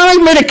 I kind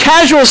of made a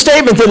casual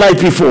statement the night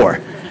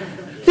before.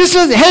 Just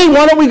said, hey,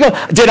 why don't we go?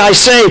 Did I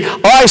say,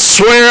 I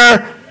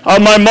swear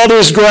on my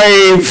mother's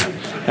grave,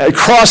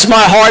 cross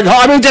my heart?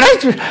 I mean,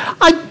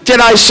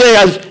 did I say,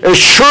 as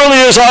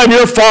surely as I'm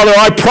your father,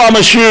 I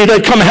promise you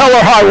that come hell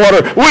or high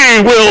water,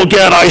 we will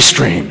get ice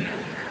cream.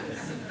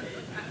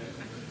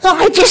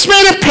 I just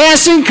made a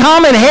passing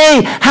comment.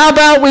 Hey, how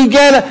about we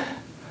get a...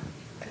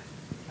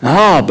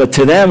 but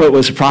to them it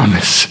was a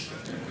promise.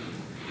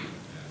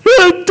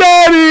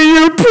 Daddy,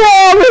 you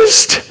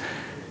promised.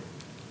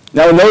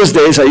 Now, in those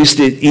days, I used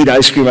to eat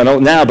ice cream. I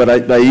don't now, but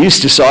I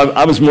used to, so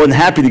I was more than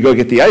happy to go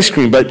get the ice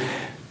cream. But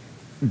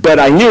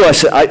I knew, I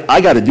said, I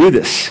got to do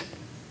this.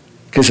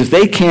 Because if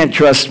they can't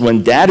trust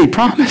when Daddy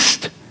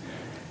promised,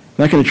 I'm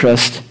not going to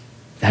trust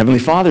the Heavenly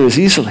Father as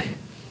easily.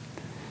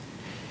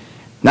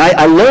 Now,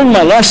 I learned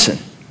my lesson.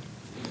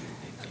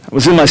 I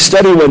was in my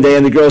study one day,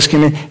 and the girls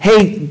came in.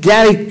 Hey,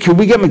 Daddy, can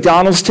we get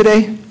McDonald's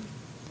today? And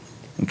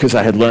because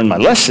I had learned my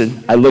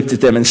lesson, I looked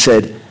at them and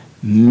said,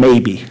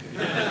 maybe.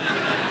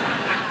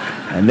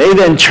 And they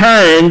then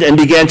turned and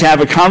began to have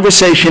a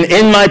conversation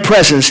in my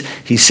presence.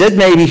 He said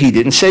maybe. He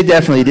didn't say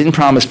definitely. He didn't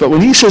promise. But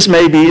when he says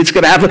maybe, it's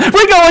going to happen.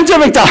 We're going to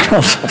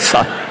McDonald's.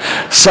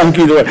 Sunk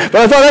either way. But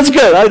I thought, that's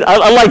good.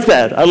 I like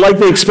that. I like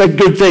to expect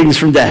good things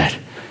from Dad.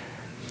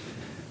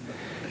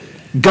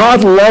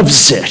 God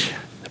loves it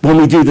when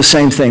we do the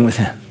same thing with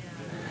him.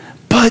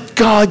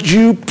 God,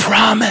 you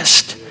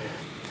promised.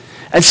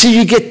 And so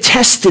you get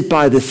tested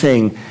by the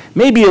thing.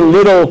 Maybe a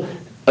little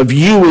of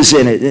you is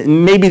in it.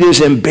 Maybe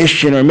there's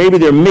ambition, or maybe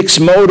there are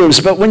mixed motives.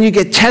 But when you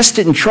get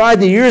tested and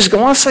tried, the years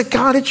go on, it's like,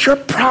 God, it's your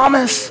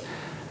promise.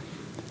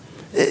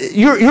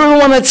 You're the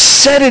one that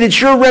said it. It's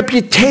your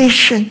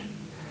reputation.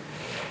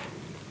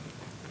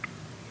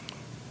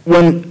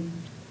 When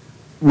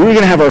we were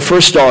going to have our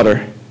first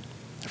daughter,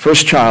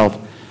 first child,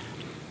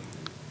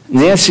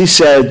 Nancy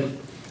said,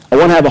 I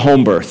want to have a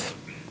home birth.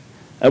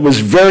 That was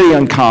very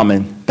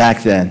uncommon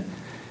back then.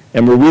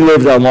 And where we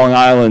lived on Long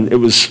Island, it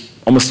was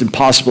almost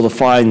impossible to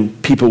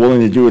find people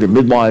willing to do it, or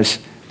midwives.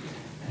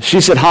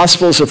 She said,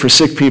 hospitals are for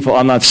sick people.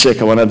 I'm not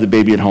sick. I want to have the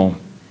baby at home.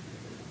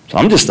 So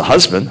I'm just the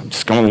husband. I'm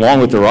just going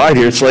along with the ride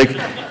here. It's like,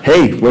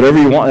 hey,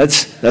 whatever you want,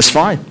 that's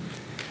fine.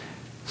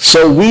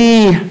 So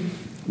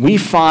we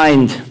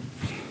find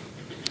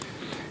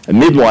a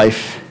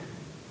midwife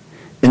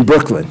in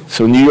Brooklyn,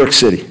 so New York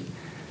City.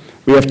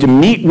 We have to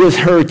meet with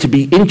her to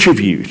be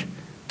interviewed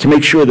to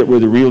make sure that we're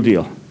the real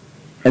deal.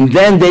 And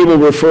then they will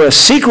refer us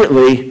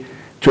secretly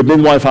to a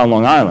midwife on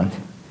Long Island,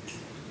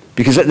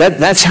 because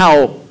that's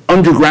how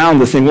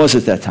underground the thing was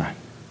at that time.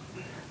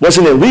 It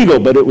wasn't illegal,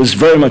 but it was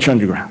very much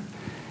underground.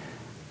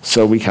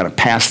 So we kind of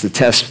passed the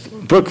test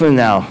in Brooklyn,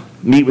 now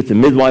meet with the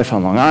midwife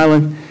on Long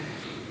Island,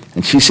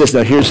 and she says,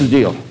 now here's the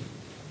deal.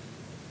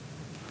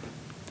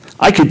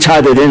 I could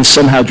tie that in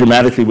somehow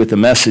dramatically with the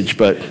message,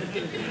 but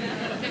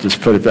just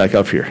put it back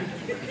up here.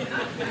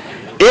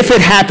 If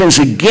it happens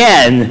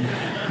again,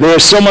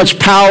 there's so much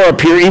power up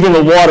here, even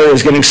the water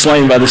is getting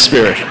slain by the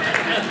Spirit.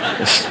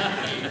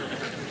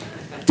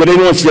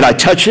 Did I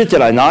touch it?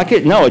 Did I knock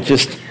it? No, it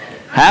just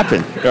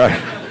happened.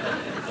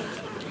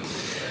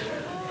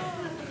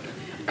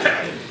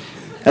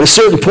 At a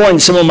certain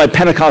point, some of my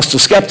Pentecostal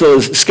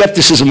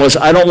skepticism was,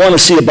 I don't want to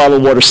see a bottle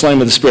of water slain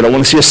by the Spirit. I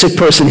want to see a sick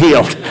person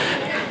healed.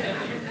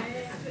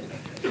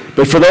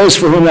 But for those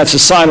for whom that's a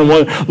sign of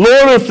wonder,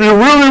 Lord, if you're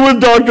really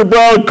with Dr.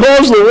 Brown,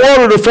 cause the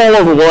water to fall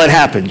over. Well, it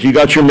happened. You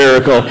got your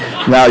miracle.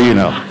 Now you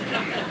know.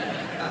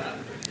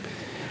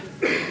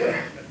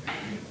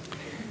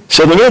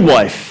 So the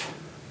midwife,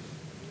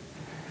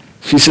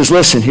 she says,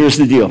 listen, here's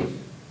the deal.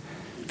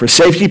 For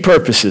safety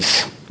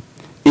purposes,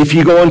 if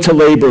you go into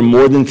labor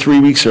more than 3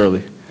 weeks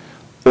early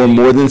or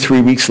more than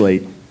 3 weeks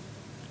late,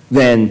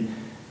 then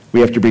we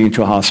have to bring you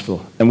to a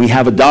hospital. And we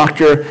have a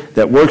doctor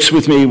that works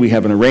with me. We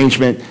have an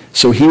arrangement,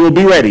 so he will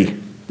be ready.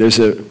 There's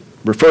a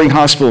referring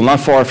hospital not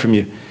far from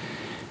you.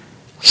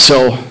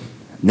 So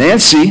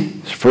Nancy,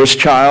 first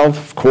child,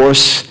 of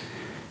course.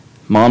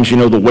 Moms, you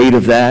know the weight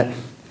of that.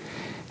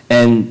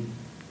 And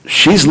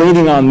she's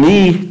leaning on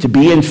me to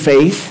be in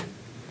faith.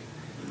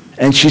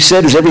 And she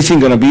said, is everything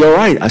going to be all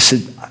right? I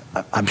said,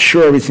 I'm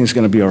sure everything's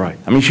going to be all right.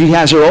 I mean, she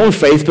has her own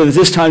faith, but at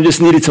this time just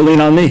needed to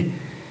lean on me.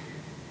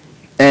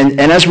 And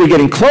as we're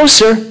getting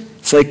closer,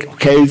 it's like,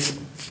 okay, it's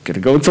going to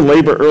go into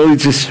labor early.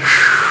 Just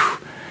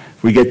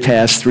we get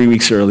past 3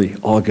 weeks early.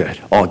 All good,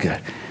 all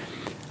good.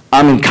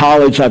 I'm in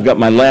college. I've got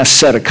my last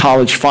set of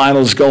college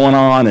finals going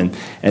on,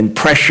 and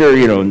pressure,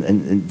 you know,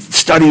 and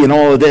study and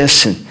all of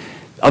this, and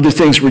other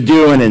things we're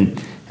doing.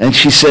 And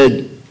she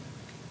said,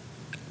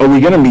 are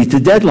we going to meet the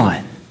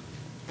deadline?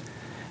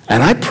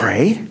 And I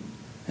pray,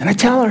 and I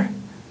tell her,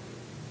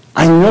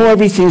 I know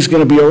everything's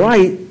going to be all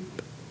right.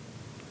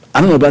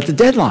 I don't know about the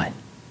deadline.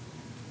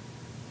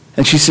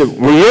 And she said,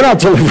 well, you're not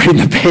delivering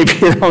the baby,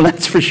 you know,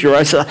 that's for sure.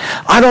 I said,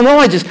 I don't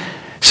know.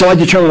 So I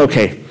determined,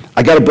 okay,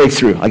 I got to break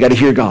through. I got to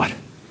hear God.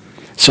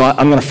 So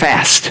I'm going to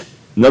fast,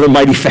 another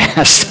mighty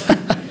fast.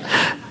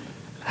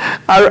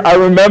 I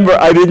remember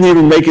I didn't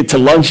even make it to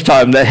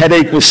lunchtime. The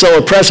headache was so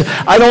oppressive.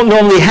 I don't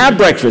normally have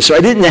breakfast, so I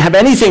didn't have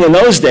anything in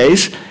those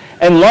days.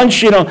 And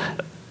lunch, you know,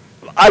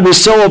 I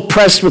was so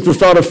oppressed with the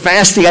thought of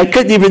fasting, I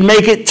couldn't even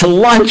make it to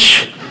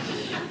lunch.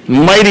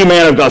 Mighty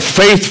man of God,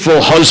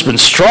 faithful husband,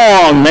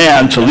 strong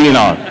man to lean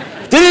on.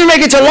 Didn't even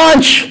make it to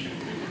lunch.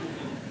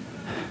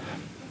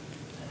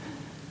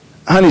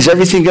 Honey, is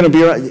everything going to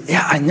be all right?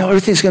 Yeah, I know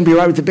everything's going to be all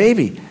right with the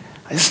baby.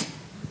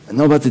 I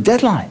know about the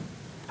deadline.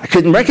 I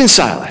couldn't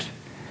reconcile it.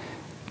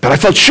 But I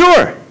felt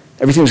sure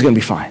everything was going to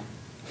be fine.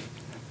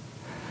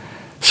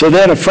 So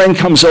then a friend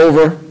comes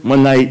over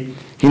one night.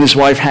 He and his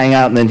wife hang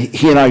out, and then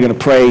he and I are going to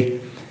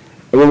pray.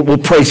 We'll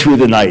pray through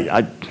the night.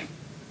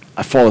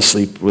 I fall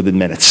asleep within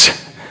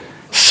minutes.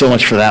 So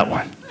much for that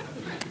one.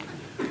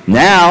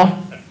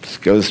 Now, this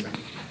goes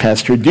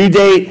past her due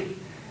date,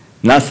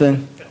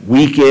 nothing.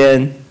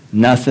 Weekend,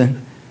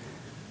 nothing.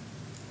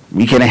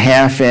 Week and a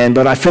half in,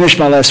 but I finished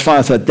my last final.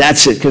 I thought,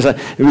 that's it, because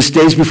it was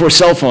days before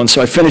cell phones,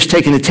 so I finished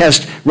taking the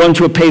test, run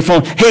to a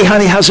payphone. Hey,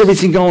 honey, how's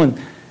everything going?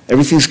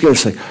 Everything's good.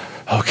 It's like,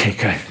 okay,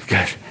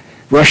 good.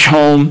 Rush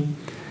home,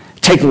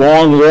 take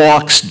long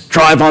walks,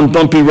 drive on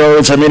bumpy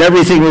roads. I mean,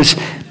 everything was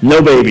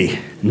no baby.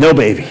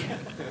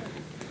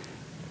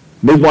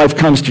 Midwife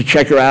comes to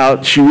check her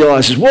out. She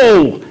realizes,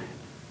 whoa,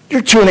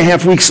 you're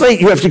 2.5 weeks late.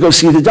 You have to go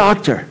see the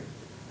doctor.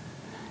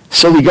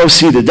 So we go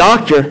see the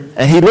doctor,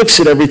 and he looks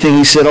at everything.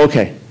 He said,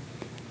 okay,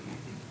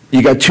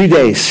 you got 2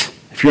 days.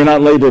 If you're not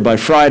in labor by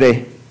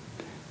Friday,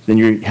 then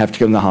you have to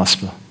go to the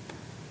hospital.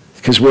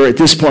 Because we're at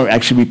this point,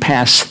 actually we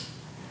passed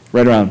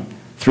right around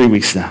 3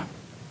 weeks now.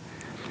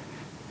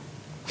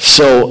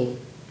 So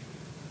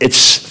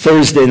it's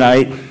Thursday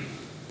night,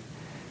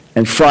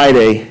 and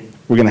Friday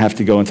we're going to have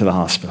to go into the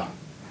hospital.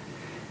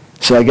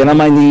 So I get on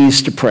my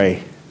knees to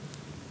pray.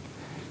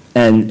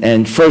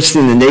 And first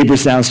thing, the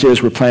neighbors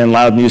downstairs were playing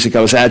loud music.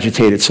 I was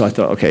agitated, so I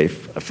thought, okay,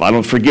 if I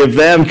don't forgive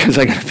them because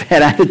I got a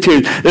bad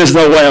attitude, there's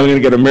no way I'm going to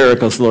get a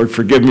miracle. So Lord,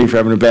 forgive me for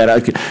having a bad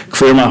attitude.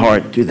 Clear my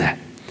heart, do that.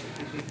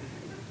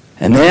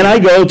 And then I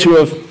go to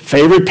a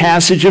favorite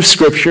passage of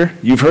Scripture.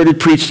 You've heard it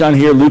preached on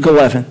here, Luke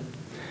 11.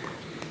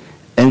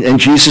 And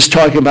Jesus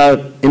talking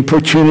about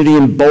importunity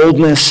and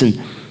boldness,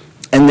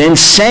 and then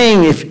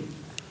saying,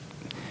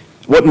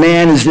 what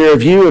man is there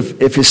of you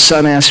if his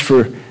son asks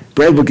for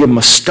bread, we'll give him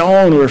a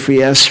stone, or if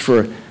he asks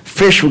for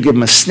fish, we'll give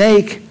him a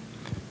snake.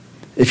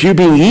 If you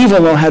being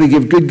evil know how to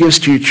give good gifts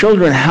to your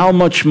children, how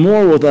much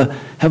more will the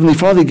Heavenly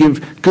Father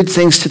give good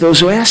things to those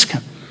who ask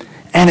him?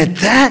 And at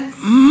that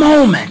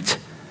moment,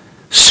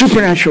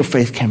 supernatural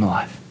faith came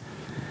alive.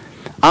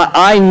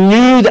 I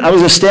knew that I was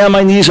going to stay on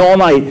my knees all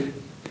night,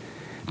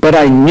 but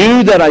I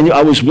knew that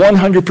I was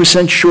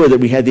 100% sure that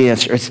we had the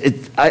answer.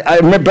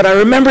 But I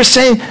remember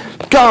saying,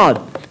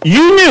 God,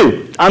 you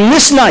knew on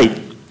this night,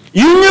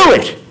 you knew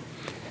it,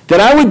 that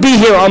I would be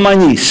here on my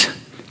knees,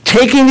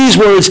 taking these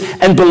words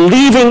and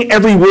believing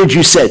every word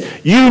you said.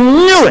 You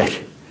knew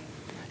it.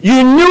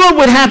 You knew it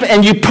would happen,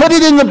 and you put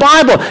it in the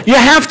Bible. You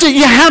have to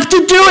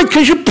do it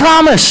because you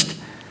promised.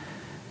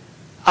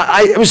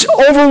 It was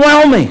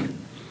overwhelming.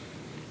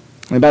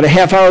 And about a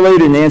half hour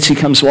later, Nancy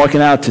comes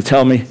walking out to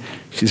tell me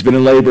she's been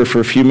in labor for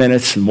a few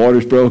minutes, and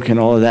water's broken,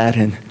 all of that,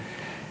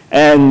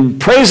 and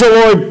praise the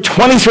Lord,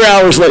 23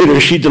 hours later,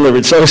 she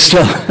delivered. So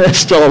it's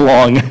still a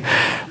long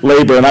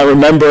labor. And I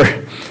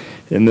remember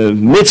in the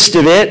midst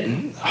of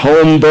it,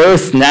 home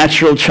birth,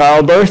 natural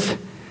childbirth,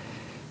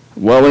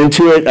 well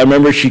into it, I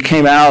remember she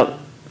came out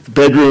the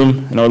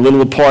bedroom in our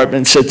little apartment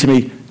and said to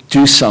me,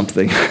 do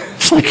something.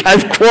 It's like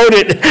I've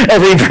quoted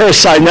every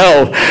verse I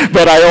know,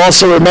 but I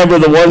also remember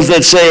the ones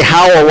that say,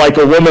 howl like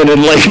a woman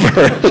in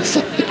labor.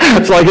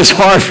 It's like it's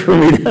hard for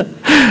me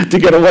to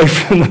get away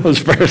from those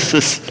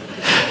verses.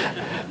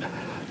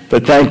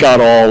 But thank God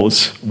all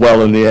was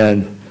well in the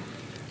end.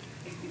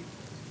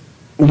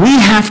 We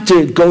have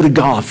to go to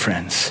God,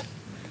 friends,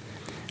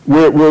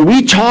 where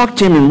we talk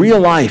to him in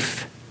real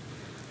life,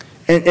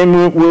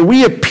 and where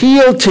we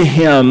appeal to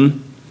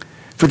him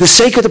for the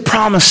sake of the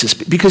promises.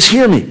 Because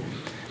hear me,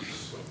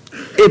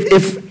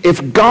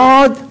 if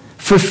God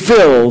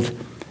fulfilled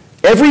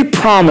every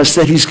promise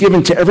that he's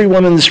given to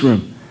everyone in this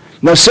room.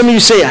 Now, some of you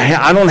say,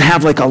 I don't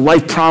have like a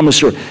life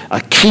promise or a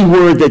key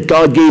word that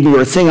God gave me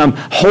or a thing I'm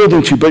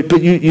holding to,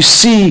 but you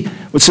see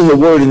what's in the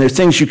Word, and there are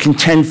things you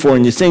contend for,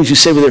 and there are things you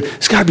say, well,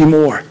 there's got to be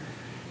more.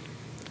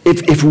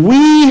 If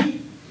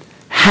we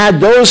had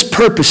those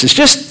purposes,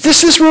 just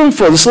this room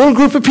full, this little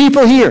group of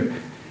people here,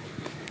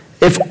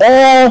 if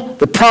all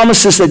the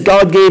promises that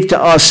God gave to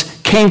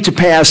us came to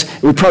pass,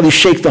 it would probably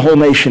shake the whole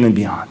nation and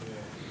beyond.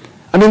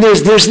 I mean,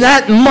 there's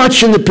that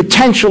much in the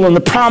potential and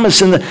the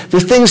promise and the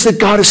things that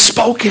God has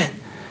spoken.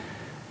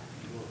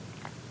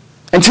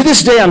 And to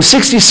this day, I'm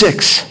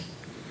 66.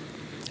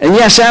 And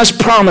yes, as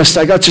promised,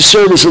 I got to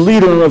serve as a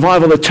leader in a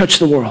revival that touched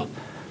the world.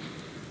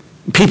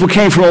 People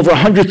came from over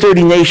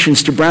 130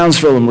 nations to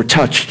Brownsville and were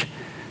touched.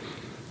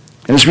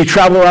 And as we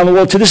travel around the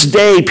world, to this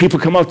day, people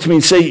come up to me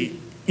and say,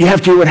 you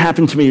have to hear what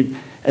happened to me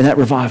in that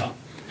revival.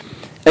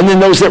 And then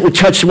those that were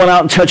touched went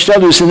out and touched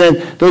others. And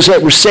then those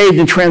that were saved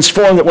and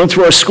transformed that went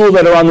through our school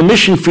that are on the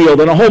mission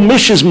field, and a whole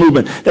missions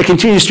movement that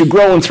continues to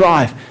grow and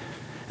thrive.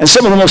 And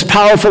some of the most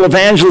powerful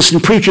evangelists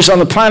and preachers on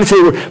the planet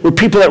today were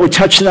people that were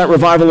touched in that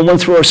revival and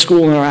went through our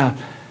school and are out.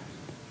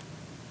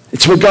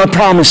 It's what God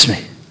promised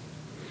me.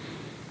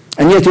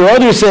 And yet there are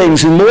other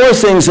things and more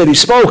things that he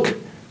spoke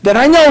that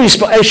I know he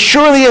spoke. As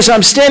surely as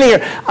I'm standing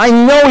here, I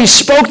know he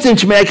spoke them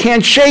to me. I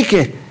can't shake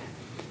it.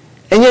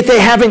 And yet they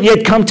haven't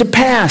yet come to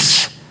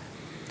pass.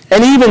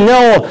 And even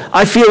though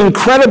I feel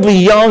incredibly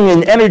young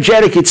and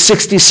energetic at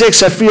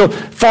 66, I feel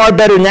far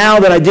better now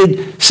than I did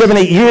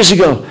 7-8 years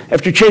ago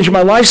after changing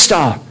my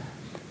lifestyle.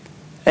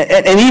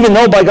 And even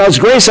though by God's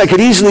grace I could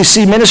easily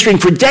see ministering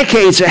for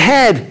decades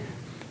ahead,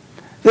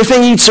 the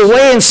thing eats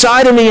away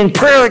inside of me in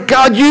prayer.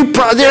 God,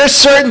 there are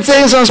certain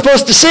things I'm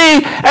supposed to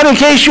see, and in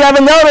case you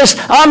haven't noticed,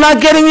 I'm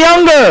not getting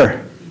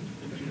younger.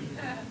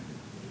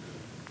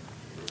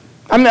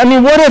 I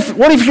mean, what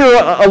if you're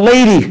a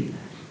lady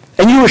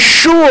and you were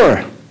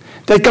sure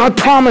that God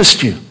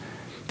promised you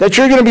that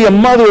you're going to be a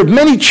mother of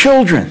many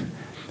children,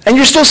 and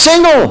you're still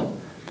single?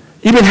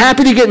 You've been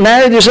happy to get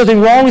married, there's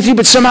nothing wrong with you,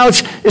 but somehow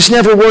it's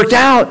never worked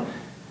out.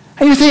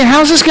 And you're thinking,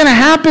 how's this going to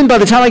happen by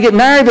the time I get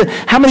married? But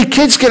how many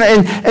kids can I,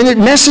 and it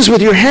messes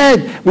with your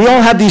head. We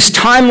all have these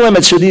time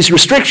limits or these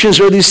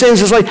restrictions or these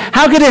things. It's like,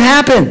 how could it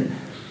happen?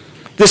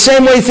 The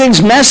same way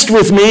things messed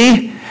with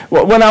me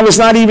when I was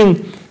not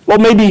even,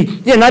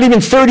 not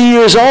even 30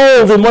 years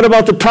old. And what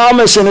about the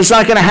promise? And it's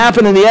not going to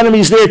happen. And the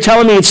enemy's there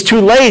telling me it's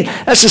too late.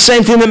 That's the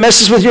same thing that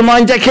messes with your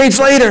mind decades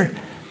later.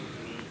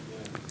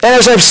 And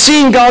as I've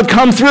seen God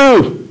come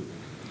through,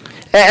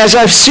 as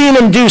I've seen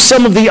him do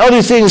some of the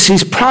other things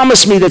he's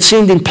promised me that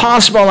seemed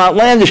impossible and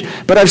outlandish,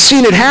 but I've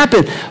seen it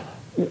happen,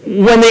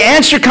 when the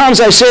answer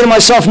comes, I say to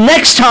myself,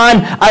 next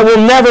time I will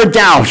never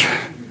doubt.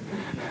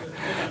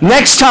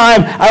 Next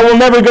time I will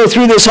never go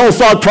through this whole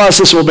thought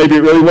process, well, maybe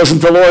it really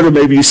wasn't the Lord, or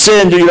maybe you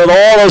sinned, or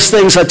all those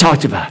things I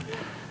talked about.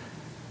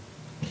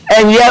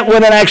 And yet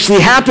when it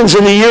actually happens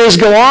and the years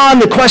go on,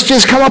 the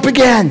questions come up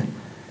again.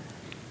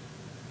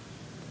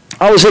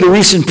 I was at a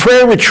recent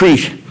prayer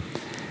retreat,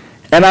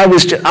 and I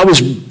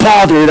was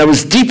bothered. I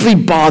was deeply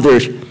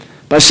bothered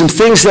by some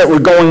things that were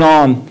going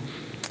on.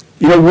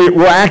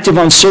 We're active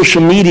on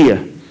social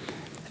media,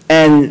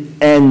 and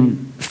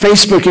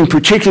Facebook in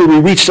particular. We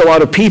reached a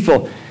lot of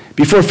people.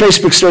 Before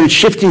Facebook started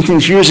shifting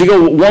things years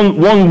ago,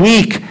 one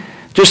week,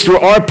 just through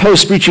our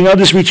posts reaching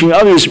others,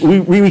 we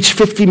reached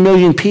 50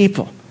 million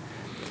people.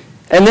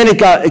 And then it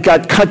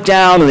got cut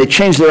down, and they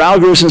changed their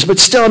algorithms. But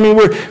still,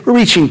 we're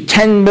reaching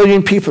 10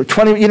 million people,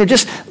 20,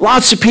 just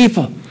lots of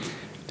people.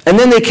 And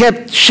then they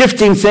kept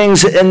shifting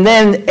things. And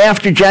then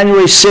after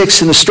January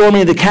 6th and the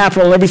storming of the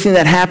Capitol and everything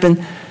that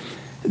happened,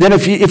 then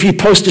if you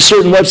post to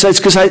certain websites,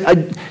 because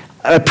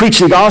I preach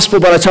the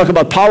gospel, but I talk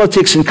about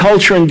politics and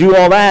culture and do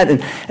all that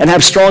and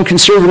have strong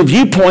conservative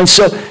viewpoints,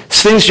 so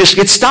things just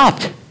get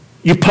stopped.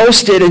 You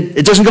post it, and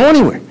it doesn't go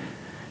anywhere.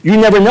 You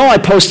never know I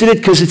posted it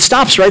because it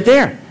stops right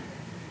there.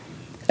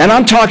 And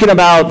I'm talking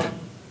about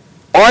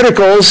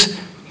articles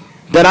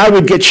that I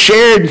would get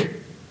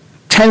shared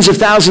tens of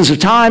thousands of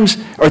times,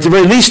 or at the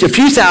very least a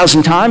few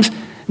thousand times.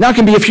 Now it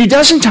can be a few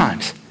dozen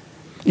times.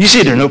 You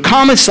see there are no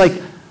comments, like,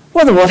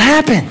 what in the world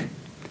happened?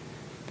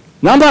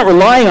 Now I'm not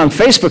relying on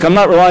Facebook. I'm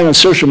not relying on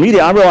social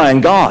media. I rely on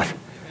God.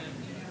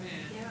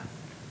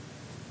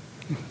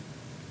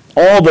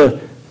 All the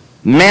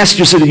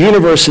masters of the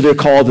universe that they're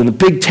called, and the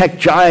big tech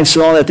giants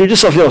and all that, they're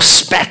just like little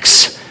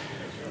specks.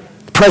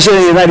 President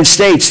of the United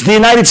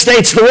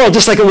States, the world,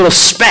 just like a little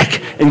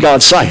speck in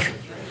God's sight.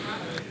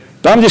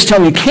 But I'm just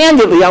telling you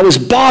candidly, I was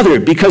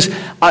bothered because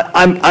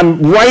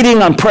I'm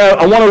writing on prayer.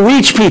 I want to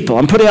reach people.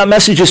 I'm putting out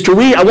messages to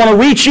read. I want to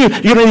reach you.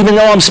 You don't even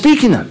know I'm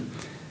speaking them.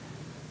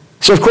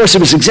 So of course it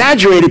was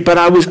exaggerated, but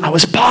I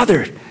was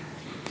bothered.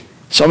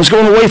 So I was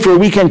going away for a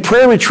weekend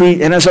prayer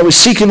retreat, and as I was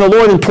seeking the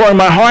Lord and pouring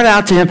my heart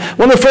out to him,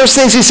 one of the first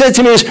things he said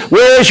to me is,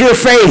 "Where is your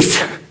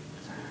faith?"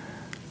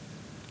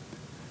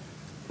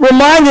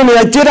 Reminding me,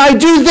 did I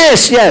do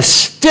this?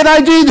 Yes. Did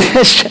I do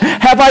this?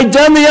 Have I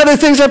done the other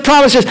things I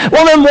promised? Yes.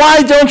 Well, then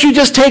why don't you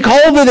just take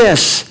hold of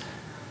this?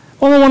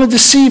 Well, I don't want to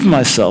deceive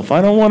myself.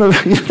 I don't want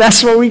to,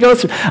 that's what we go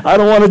through. I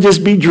don't want to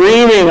just be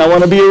dreaming. I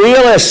want to be a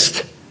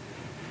realist.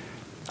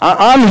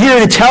 I'm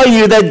here to tell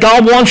you that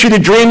God wants you to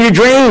dream your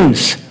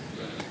dreams.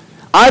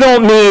 I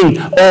don't mean,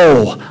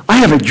 I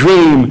have a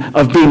dream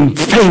of being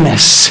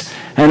famous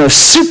and a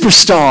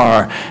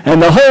superstar,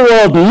 and the whole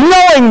world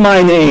knowing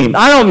my name.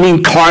 I don't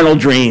mean carnal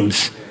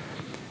dreams.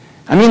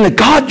 I mean the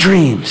God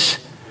dreams,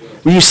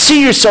 where you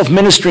see yourself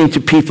ministering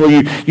to people,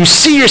 you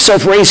see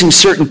yourself raising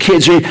certain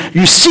kids, or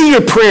you see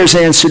your prayers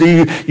answered, or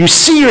you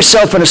see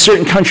yourself in a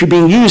certain country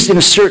being used in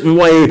a certain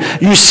way,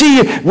 you see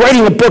you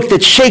writing a book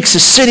that shakes a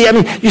city.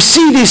 You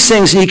see these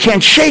things and you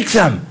can't shake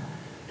them.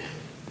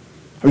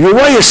 Or you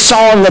write a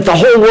song that the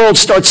whole world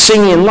starts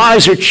singing and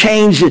lives are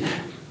changed.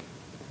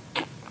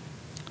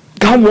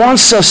 God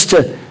wants us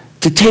to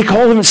take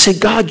hold of it and say,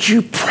 God,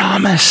 you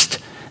promised,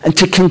 and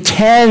to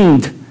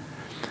contend.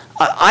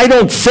 I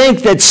don't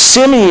think that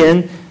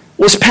Simeon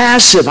was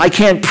passive. I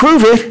can't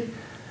prove it,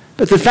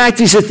 but the fact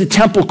he's at the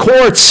temple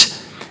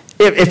courts,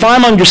 if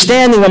I'm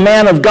understanding a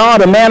man of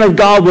God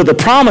with a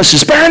promise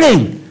is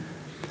burning.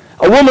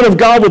 A woman of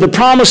God with a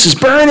promise is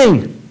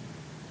burning.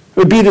 It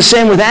would be the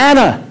same with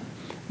Anna.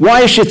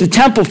 Why is she at the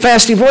temple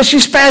fasting? Well,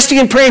 she's fasting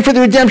and praying for the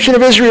redemption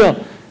of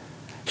Israel.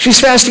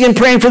 She's fasting and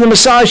praying for the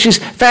Messiah. She's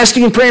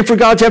fasting and praying for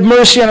God to have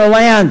mercy on her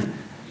land.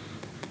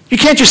 You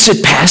can't just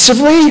sit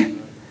passively.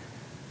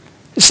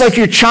 It's like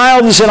your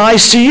child is in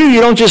ICU. You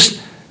don't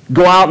just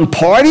go out and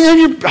party.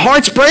 Your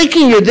heart's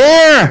breaking. You're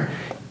there.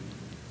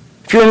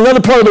 If you're in another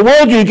part of the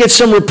world, you get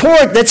some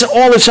report. That's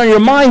all that's on your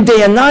mind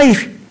day and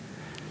night.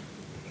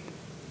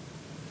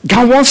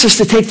 God wants us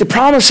to take the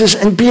promises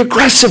and be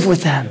aggressive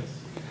with them.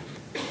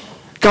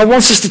 God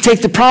wants us to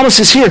take the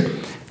promises here.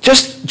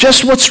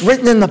 Just what's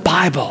written in the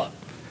Bible.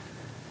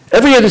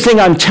 Every other thing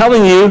I'm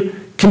telling you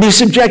can be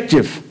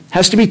subjective,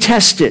 has to be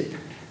tested.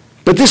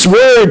 But this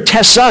word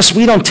tests us.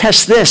 We don't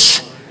test this.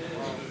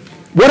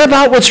 What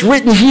about what's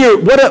written here?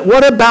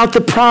 What about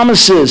the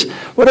promises?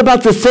 What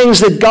about the things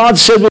that God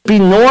said would be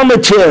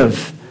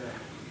normative?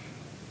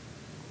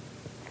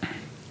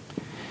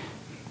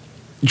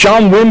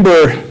 John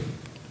Wimber,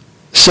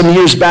 some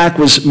years back,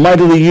 was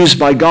mightily used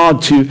by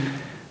God to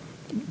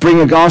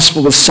bring a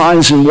gospel of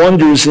signs and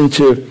wonders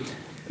into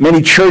many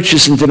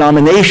churches and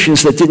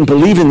denominations that didn't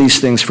believe in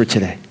these things for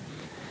today.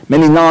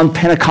 Many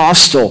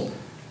non-Pentecostal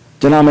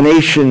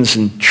denominations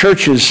and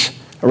churches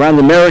around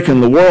America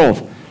and the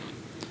world.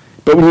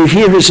 But when you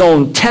hear his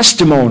own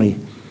testimony,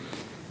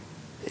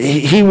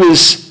 he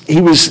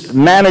was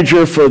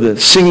manager for the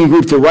singing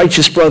group, the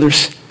Righteous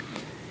Brothers.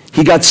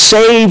 He got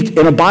saved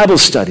in a Bible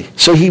study.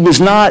 So he was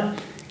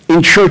not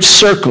in church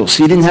circles.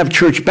 He didn't have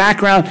church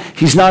background.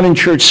 He's not in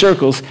church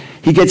circles.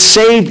 He gets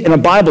saved in a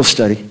Bible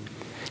study.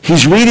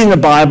 He's reading the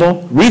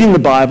Bible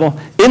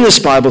in this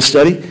Bible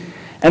study,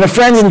 and a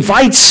friend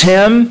invites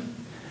him,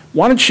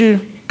 why don't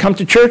you come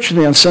to church with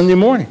me on Sunday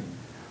morning?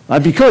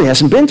 That'd be cool. He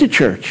hasn't been to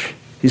church.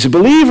 He's a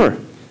believer.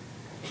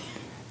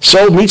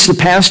 So meets the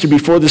pastor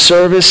before the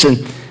service,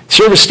 and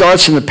service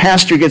starts, and the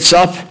pastor gets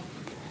up,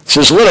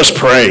 says, let us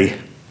pray.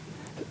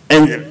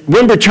 And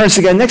Wimber turns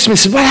to the guy next to me and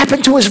says, what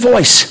happened to his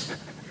voice?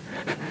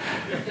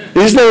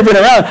 He's never been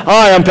around.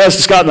 Hi, I'm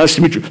Pastor Scott. Nice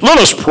to meet you. Let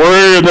us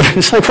pray. And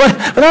it's like, what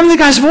happened to the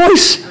guy's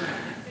voice?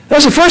 That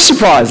was the first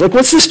surprise. Like,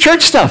 what's this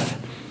church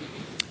stuff?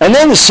 And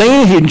then the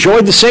singing, he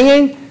enjoyed the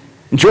singing,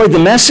 enjoyed the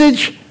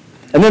message,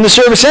 and then the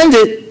service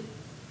ended,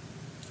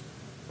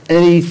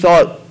 and he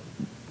thought,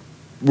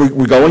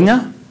 we're going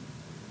now?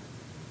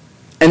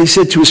 And he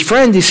said to his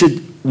friend, he said,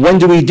 when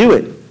do we do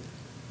it?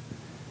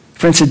 The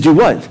friend said, do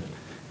what?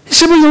 He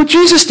said, well, you know what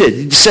Jesus did.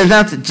 He sent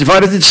out,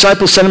 divided the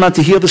disciples, sent them out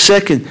to heal the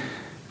sick and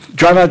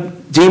drive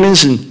out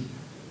demons and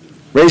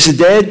raise the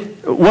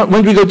dead. When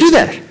do we go do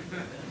that?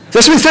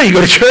 That's what he said. You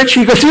go to church,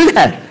 you go do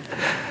that.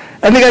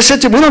 And the guy said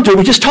to him, we don't do it,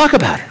 we just talk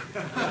about it.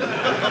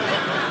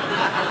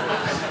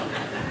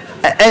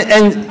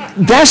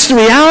 and that's the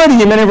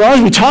reality in many of our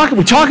lives. We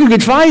talk a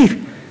good fight.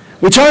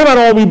 We talk about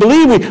all we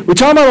believe. We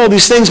talk about all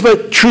these things,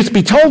 but truth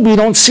be told, we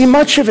don't see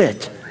much of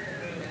it.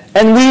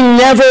 And we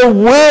never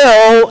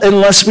will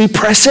unless we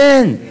press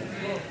in.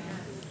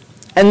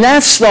 And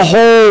that's the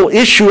whole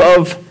issue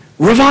of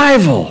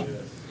revival.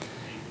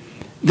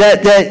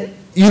 That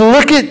you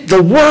look at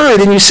the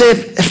word and you say,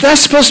 if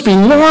that's supposed to be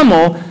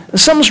normal, then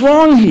something's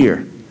wrong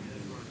here.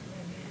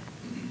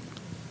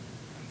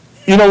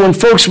 You know, when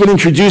folks would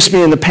introduce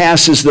me in the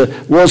past as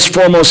the world's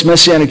foremost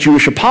Messianic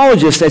Jewish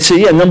apologist, they'd say,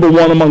 yeah, number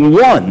one among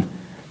one.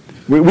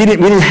 We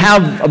didn't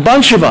have a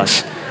bunch of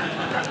us.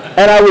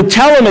 And I would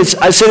tell them,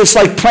 I said, it's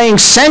like playing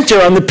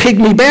center on the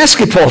pygmy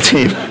basketball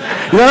team.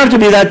 You don't have to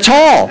be that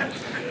tall.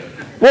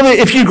 Well,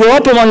 if you grow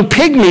up among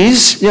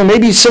pygmies, you know,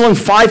 maybe someone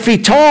 5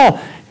 feet tall,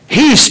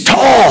 he's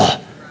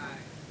tall.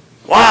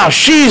 Wow,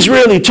 she's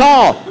really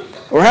tall.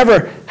 Or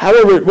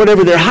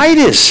whatever their height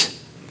is.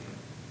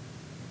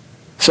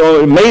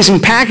 So amazing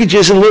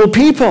packages and little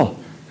people.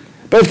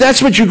 But if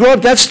that's what you grow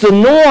up, that's the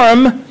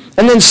norm,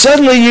 and then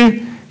suddenly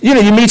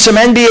you meet some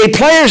NBA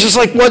players, it's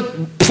like,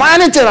 what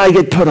planet did I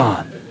get put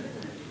on?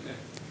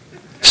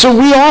 So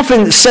we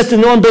often set the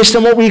norm based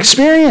on what we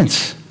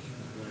experience.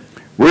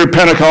 We're a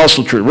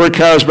Pentecostal church, we're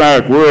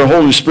charismatic, we're a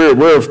Holy Spirit,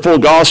 we're a full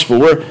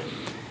gospel,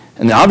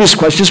 and the obvious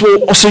question is,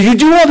 well, so you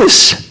do all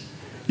this?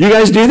 You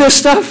guys do this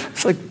stuff?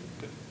 It's like,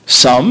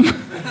 some.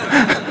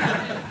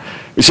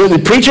 We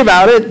certainly preach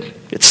about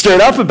it, get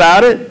stirred up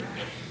about it.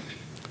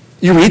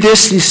 You read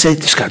this and you say,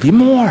 there's got to be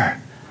more.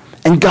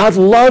 And God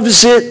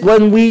loves it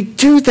when we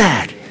do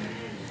that.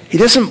 He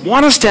doesn't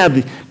want us to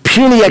have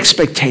puny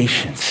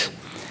expectations.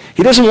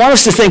 He doesn't want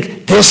us to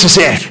think, this is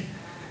it.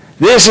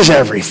 This is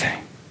everything.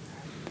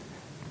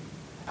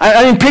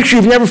 I mean, picture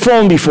you've never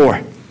flown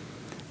before.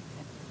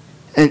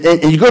 And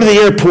you go to the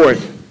airport.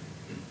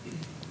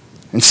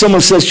 And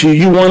someone says to you,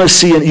 you want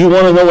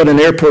to know what an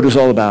airport is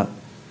all about.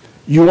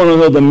 You want to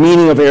know the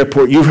meaning of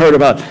airport. You've heard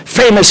about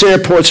famous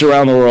airports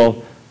around the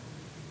world.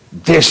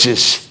 This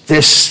is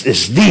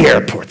the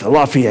airport, the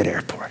Lafayette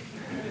Airport.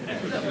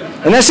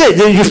 And that's it.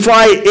 You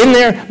fly in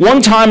there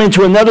one time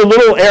into another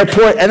little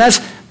airport, and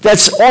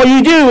that's all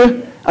you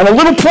do. On a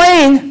little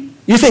plane,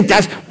 you think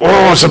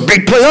it's a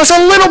big plane. That's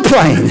a little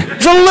plane.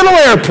 It's a little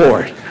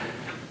airport.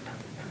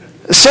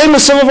 Same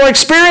with some of our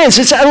experience.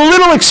 It's a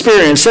little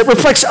experience that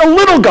reflects a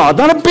little God,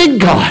 not a big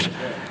God.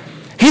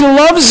 He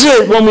loves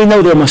it when we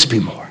know there must be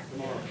more.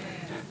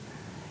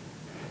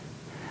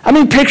 I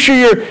mean, picture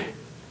you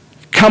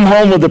come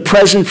home with a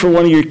present for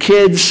one of your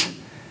kids,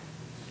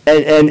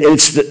 and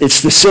it's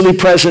the silly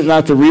present,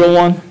 not the real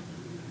one.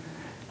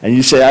 And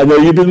you say, I know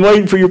you've been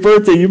waiting for your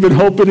birthday. You've been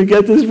hoping to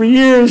get this for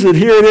years, and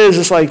here it is.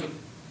 It's like,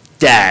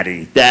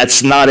 Daddy,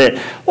 that's not it.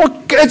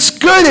 Well, it's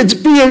good. It's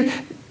being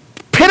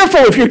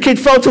pitiful if your kid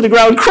fell to the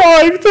ground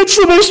crying. That's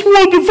the most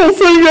wonderful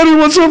thing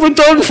anyone's ever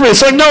done for me.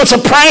 It's like, no, it's a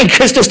prank.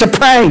 It's just a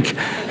prank.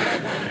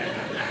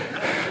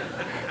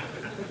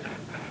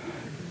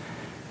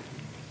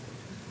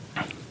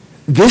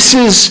 This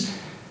is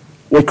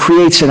what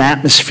creates an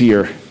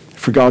atmosphere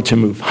for God to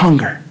move,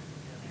 hunger.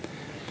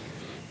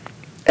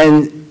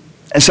 And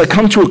as I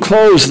come to a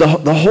close, the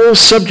whole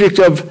subject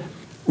of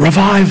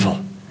revival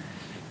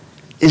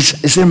is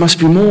there must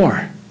be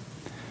more.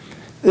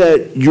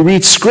 You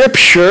read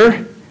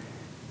Scripture,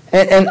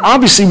 and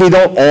obviously we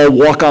don't all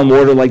walk on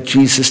water like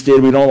Jesus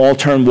did. We don't all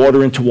turn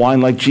water into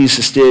wine like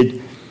Jesus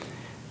did.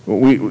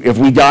 If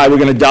we die, we're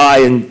going to die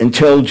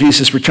until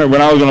Jesus returns. We're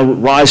not going to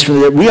rise from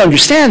the dead. We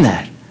understand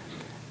that.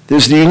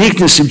 There's the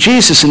uniqueness of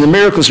Jesus and the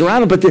miracles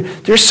around him, but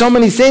there's so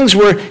many things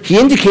where he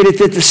indicated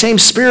that the same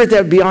Spirit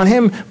that would be on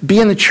him be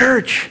in the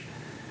church.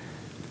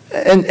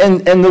 And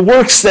the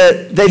works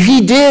that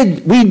he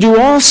did, we do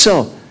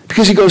also,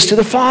 because he goes to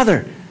the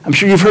Father. I'm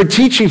sure you've heard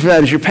teaching for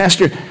that as your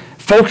pastor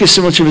focused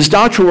so much of his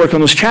doctoral work on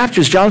those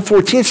chapters. John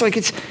 14, it's like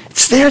it's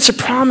there, it's a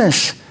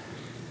promise.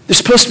 There's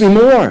supposed to be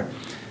more.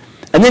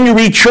 And then you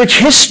read church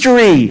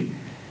history.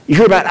 You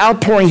hear about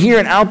outpouring here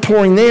and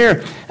outpouring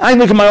there. I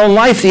look at my own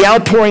life, the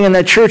outpouring in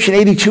that church in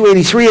 82,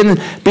 83, and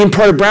then being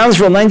part of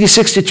Brownsville,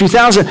 96 to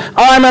 2000.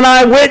 I'm an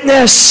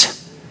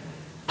eyewitness.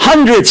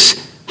 Hundreds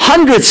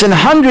and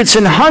hundreds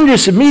and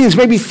hundreds of meetings,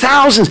 maybe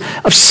thousands,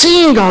 of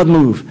seeing God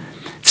move,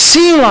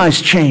 seeing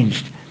lives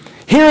changed,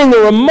 hearing the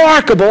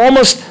remarkable,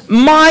 almost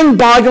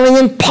mind-boggling,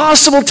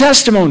 impossible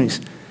testimonies,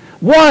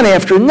 one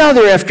after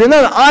another after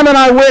another. I'm an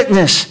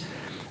eyewitness.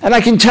 And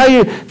I can tell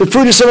you the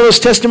fruit of some of those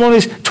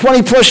testimonies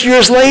 20 plus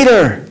years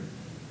later.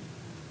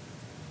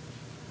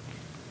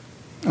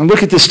 And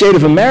look at the state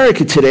of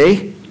America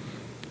today.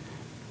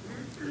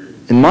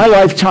 In my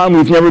lifetime,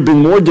 we've never been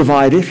more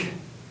divided.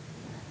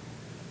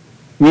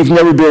 We've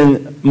never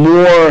been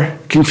more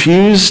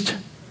confused.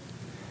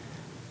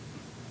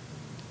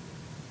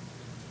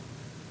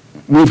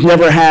 We've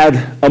never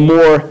had a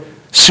more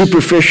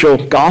superficial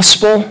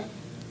gospel.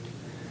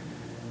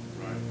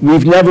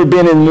 We've never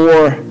been in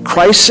more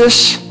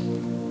crisis. I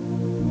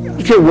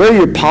don't care where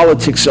your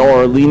politics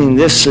are leaning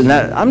this and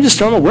that. I'm just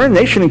telling you, we're a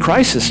nation in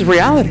crisis. It's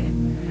reality.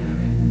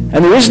 And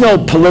there is no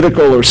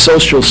political or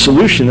social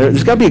solution.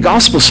 There's got to be a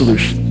gospel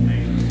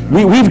solution.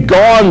 We've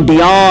gone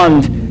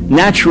beyond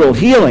natural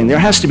healing. There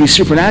has to be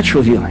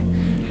supernatural healing.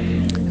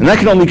 And that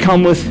can only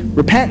come with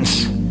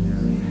repentance.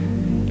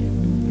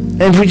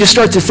 And if we just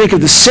start to think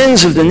of the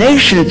sins of the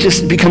nation, it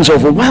just becomes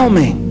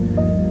overwhelming.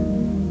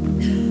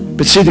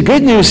 But see, the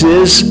good news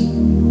is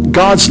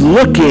God's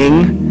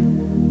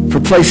looking for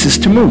places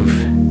to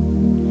move.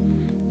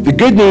 The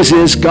good news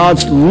is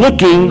God's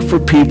looking for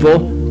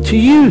people to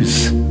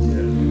use.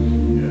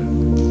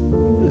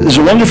 There's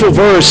a wonderful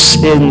verse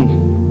in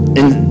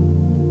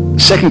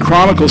 2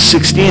 Chronicles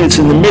 16. It's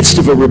in the midst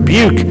of a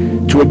rebuke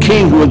to a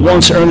king who had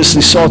once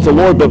earnestly sought the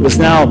Lord but was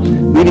now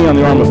leaning on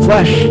the arm of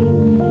flesh.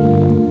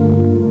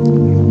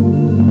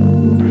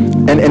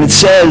 And it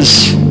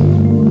says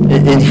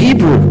in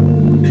Hebrew,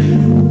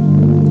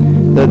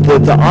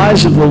 the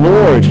eyes of the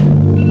Lord,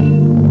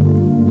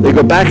 they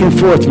go back and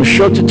forth,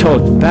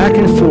 Meshotatot, back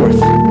and forth.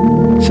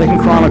 2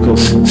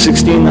 Chronicles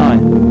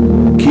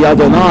 16:9. Ki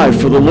Adonai,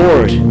 for the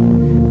Lord,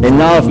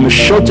 enav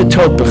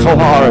Meshotatot b'chol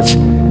haaretz.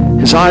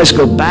 His eyes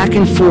go back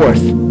and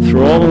forth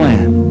through all the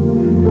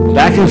land,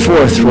 back and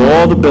forth through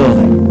all the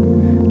building.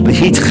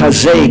 L'hit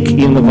chazek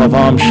im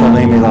levavam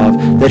shalem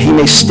elav, that he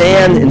may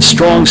stand in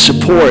strong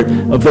support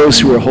of those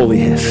who are wholly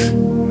his.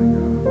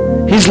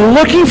 He's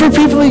looking for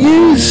people to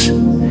use.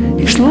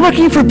 He's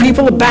looking for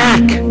people to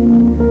back.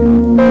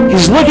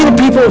 He's looking at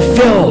people to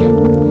fill.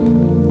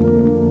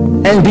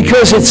 And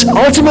because it's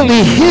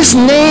ultimately his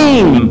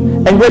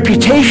name and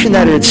reputation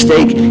that are at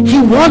stake, he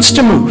wants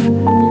to move.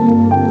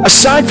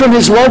 Aside from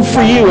his love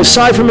for you,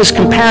 aside from his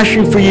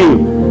compassion for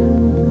you,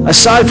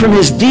 aside from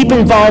his deep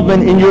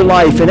involvement in your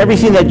life and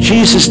everything that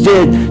Jesus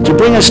did to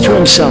bring us to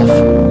himself,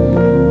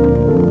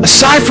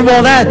 aside from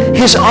all that,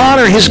 his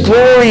honor, his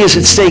glory is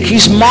at stake.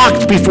 He's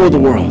mocked before the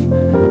world.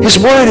 His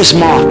word is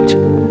mocked.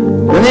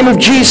 The name of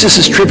Jesus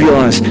is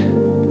trivialized.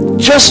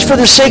 Just for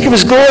the sake of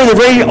his glory, the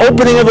very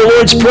opening of the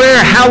Lord's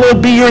Prayer,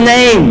 hallowed be your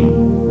name.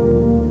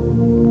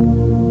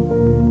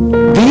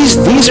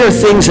 These are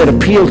things that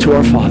appeal to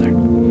our Father.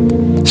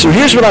 So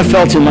here's what I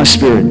felt in my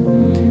spirit.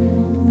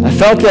 I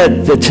felt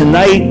that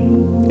tonight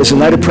is a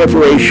night of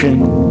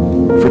preparation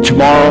for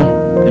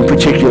tomorrow in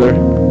particular.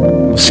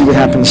 We'll see what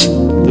happens,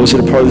 those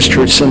that are part of this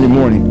church Sunday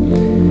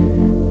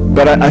morning.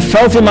 But I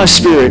felt in my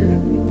spirit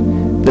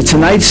that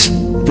tonight's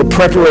the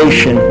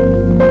preparation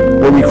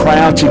where we cry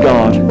out to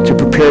God to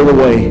prepare the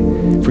way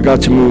for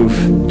God to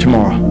move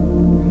tomorrow.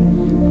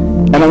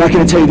 And I'm not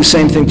going to tell you the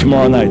same thing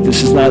tomorrow night.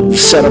 This is not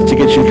set up to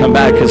get you to come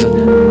back because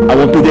I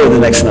won't be there the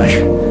next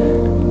night.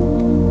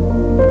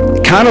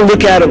 Kind of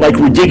look at it like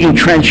we're digging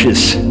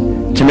trenches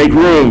to make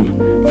room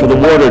for the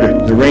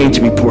water, the rain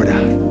to be poured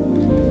out.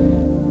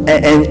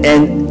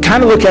 And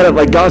kind of look at it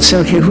like God's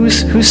saying, okay,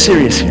 who's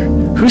serious here?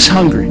 Who's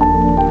hungry?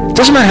 It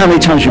doesn't matter how many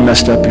times you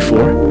messed up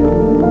before.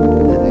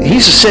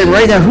 He's just saying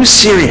right now, who's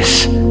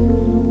serious?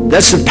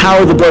 That's the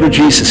power of the blood of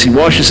Jesus. He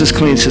washes us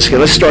clean and says, okay,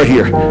 let's start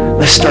here.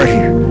 Let's start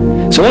here.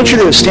 So I want you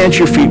to stand to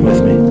your feet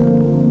with me.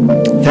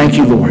 Thank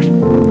you, Lord.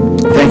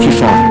 Thank you,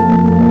 Father.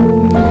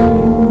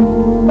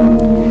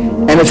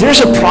 And if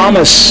there's a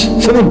promise,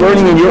 something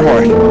burning in your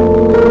heart,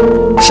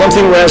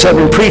 something where as I've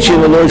been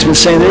preaching, the Lord's been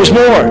saying, there's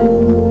more.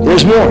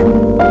 There's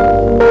more.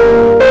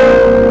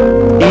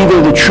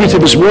 Either the truth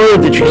of his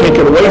word that you can't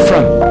get away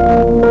from,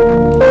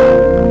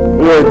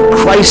 or a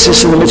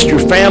crisis in the midst of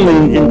your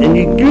family, and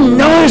you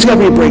know there's got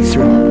to be a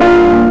breakthrough.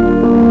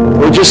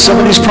 Or just some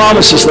of these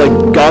promises, like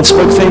God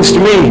spoke things to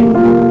me.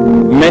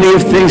 Many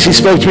of the things he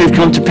spoke to me have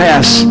come to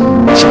pass.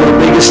 Some of the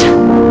biggest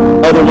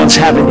other ones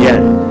haven't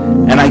yet.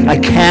 And I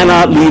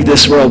cannot leave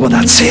this world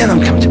without seeing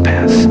them come to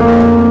pass.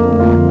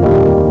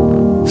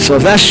 So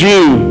if that's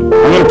you,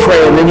 I'm going to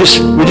pray, and then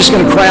we're just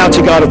going to cry out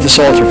to God at this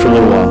altar for a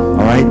little while,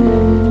 all right?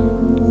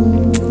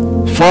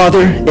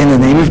 Father, in the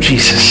name of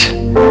Jesus,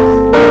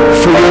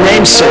 for your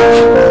name's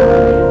sake,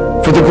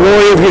 for the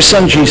glory of your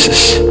Son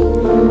Jesus,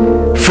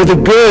 for the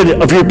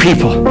good of your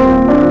people, for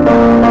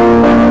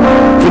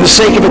the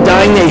sake of a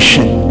dying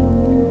nation,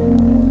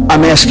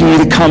 I'm asking you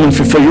to come and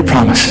fulfill your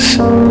promises.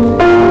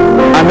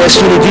 I'm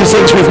asking you to do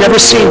things we've never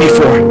seen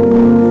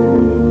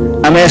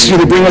before. I'm asking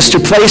you to bring us to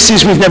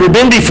places we've never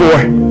been before.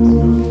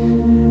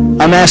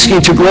 I'm asking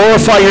you to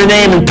glorify your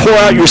name and pour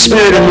out your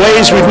Spirit in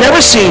ways we've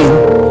never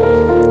seen.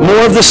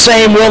 More of the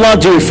same will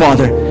not do,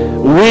 Father.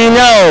 We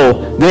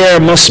know there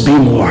must be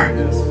more.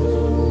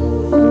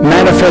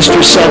 Manifest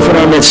yourself in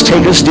our midst.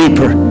 Take us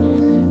deeper.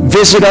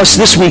 Visit us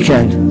this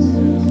weekend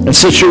in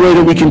such a way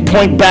that we can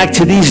point back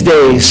to these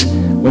days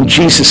when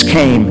Jesus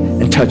came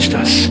and touched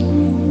us.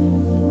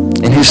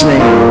 In his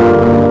name,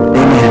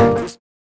 amen.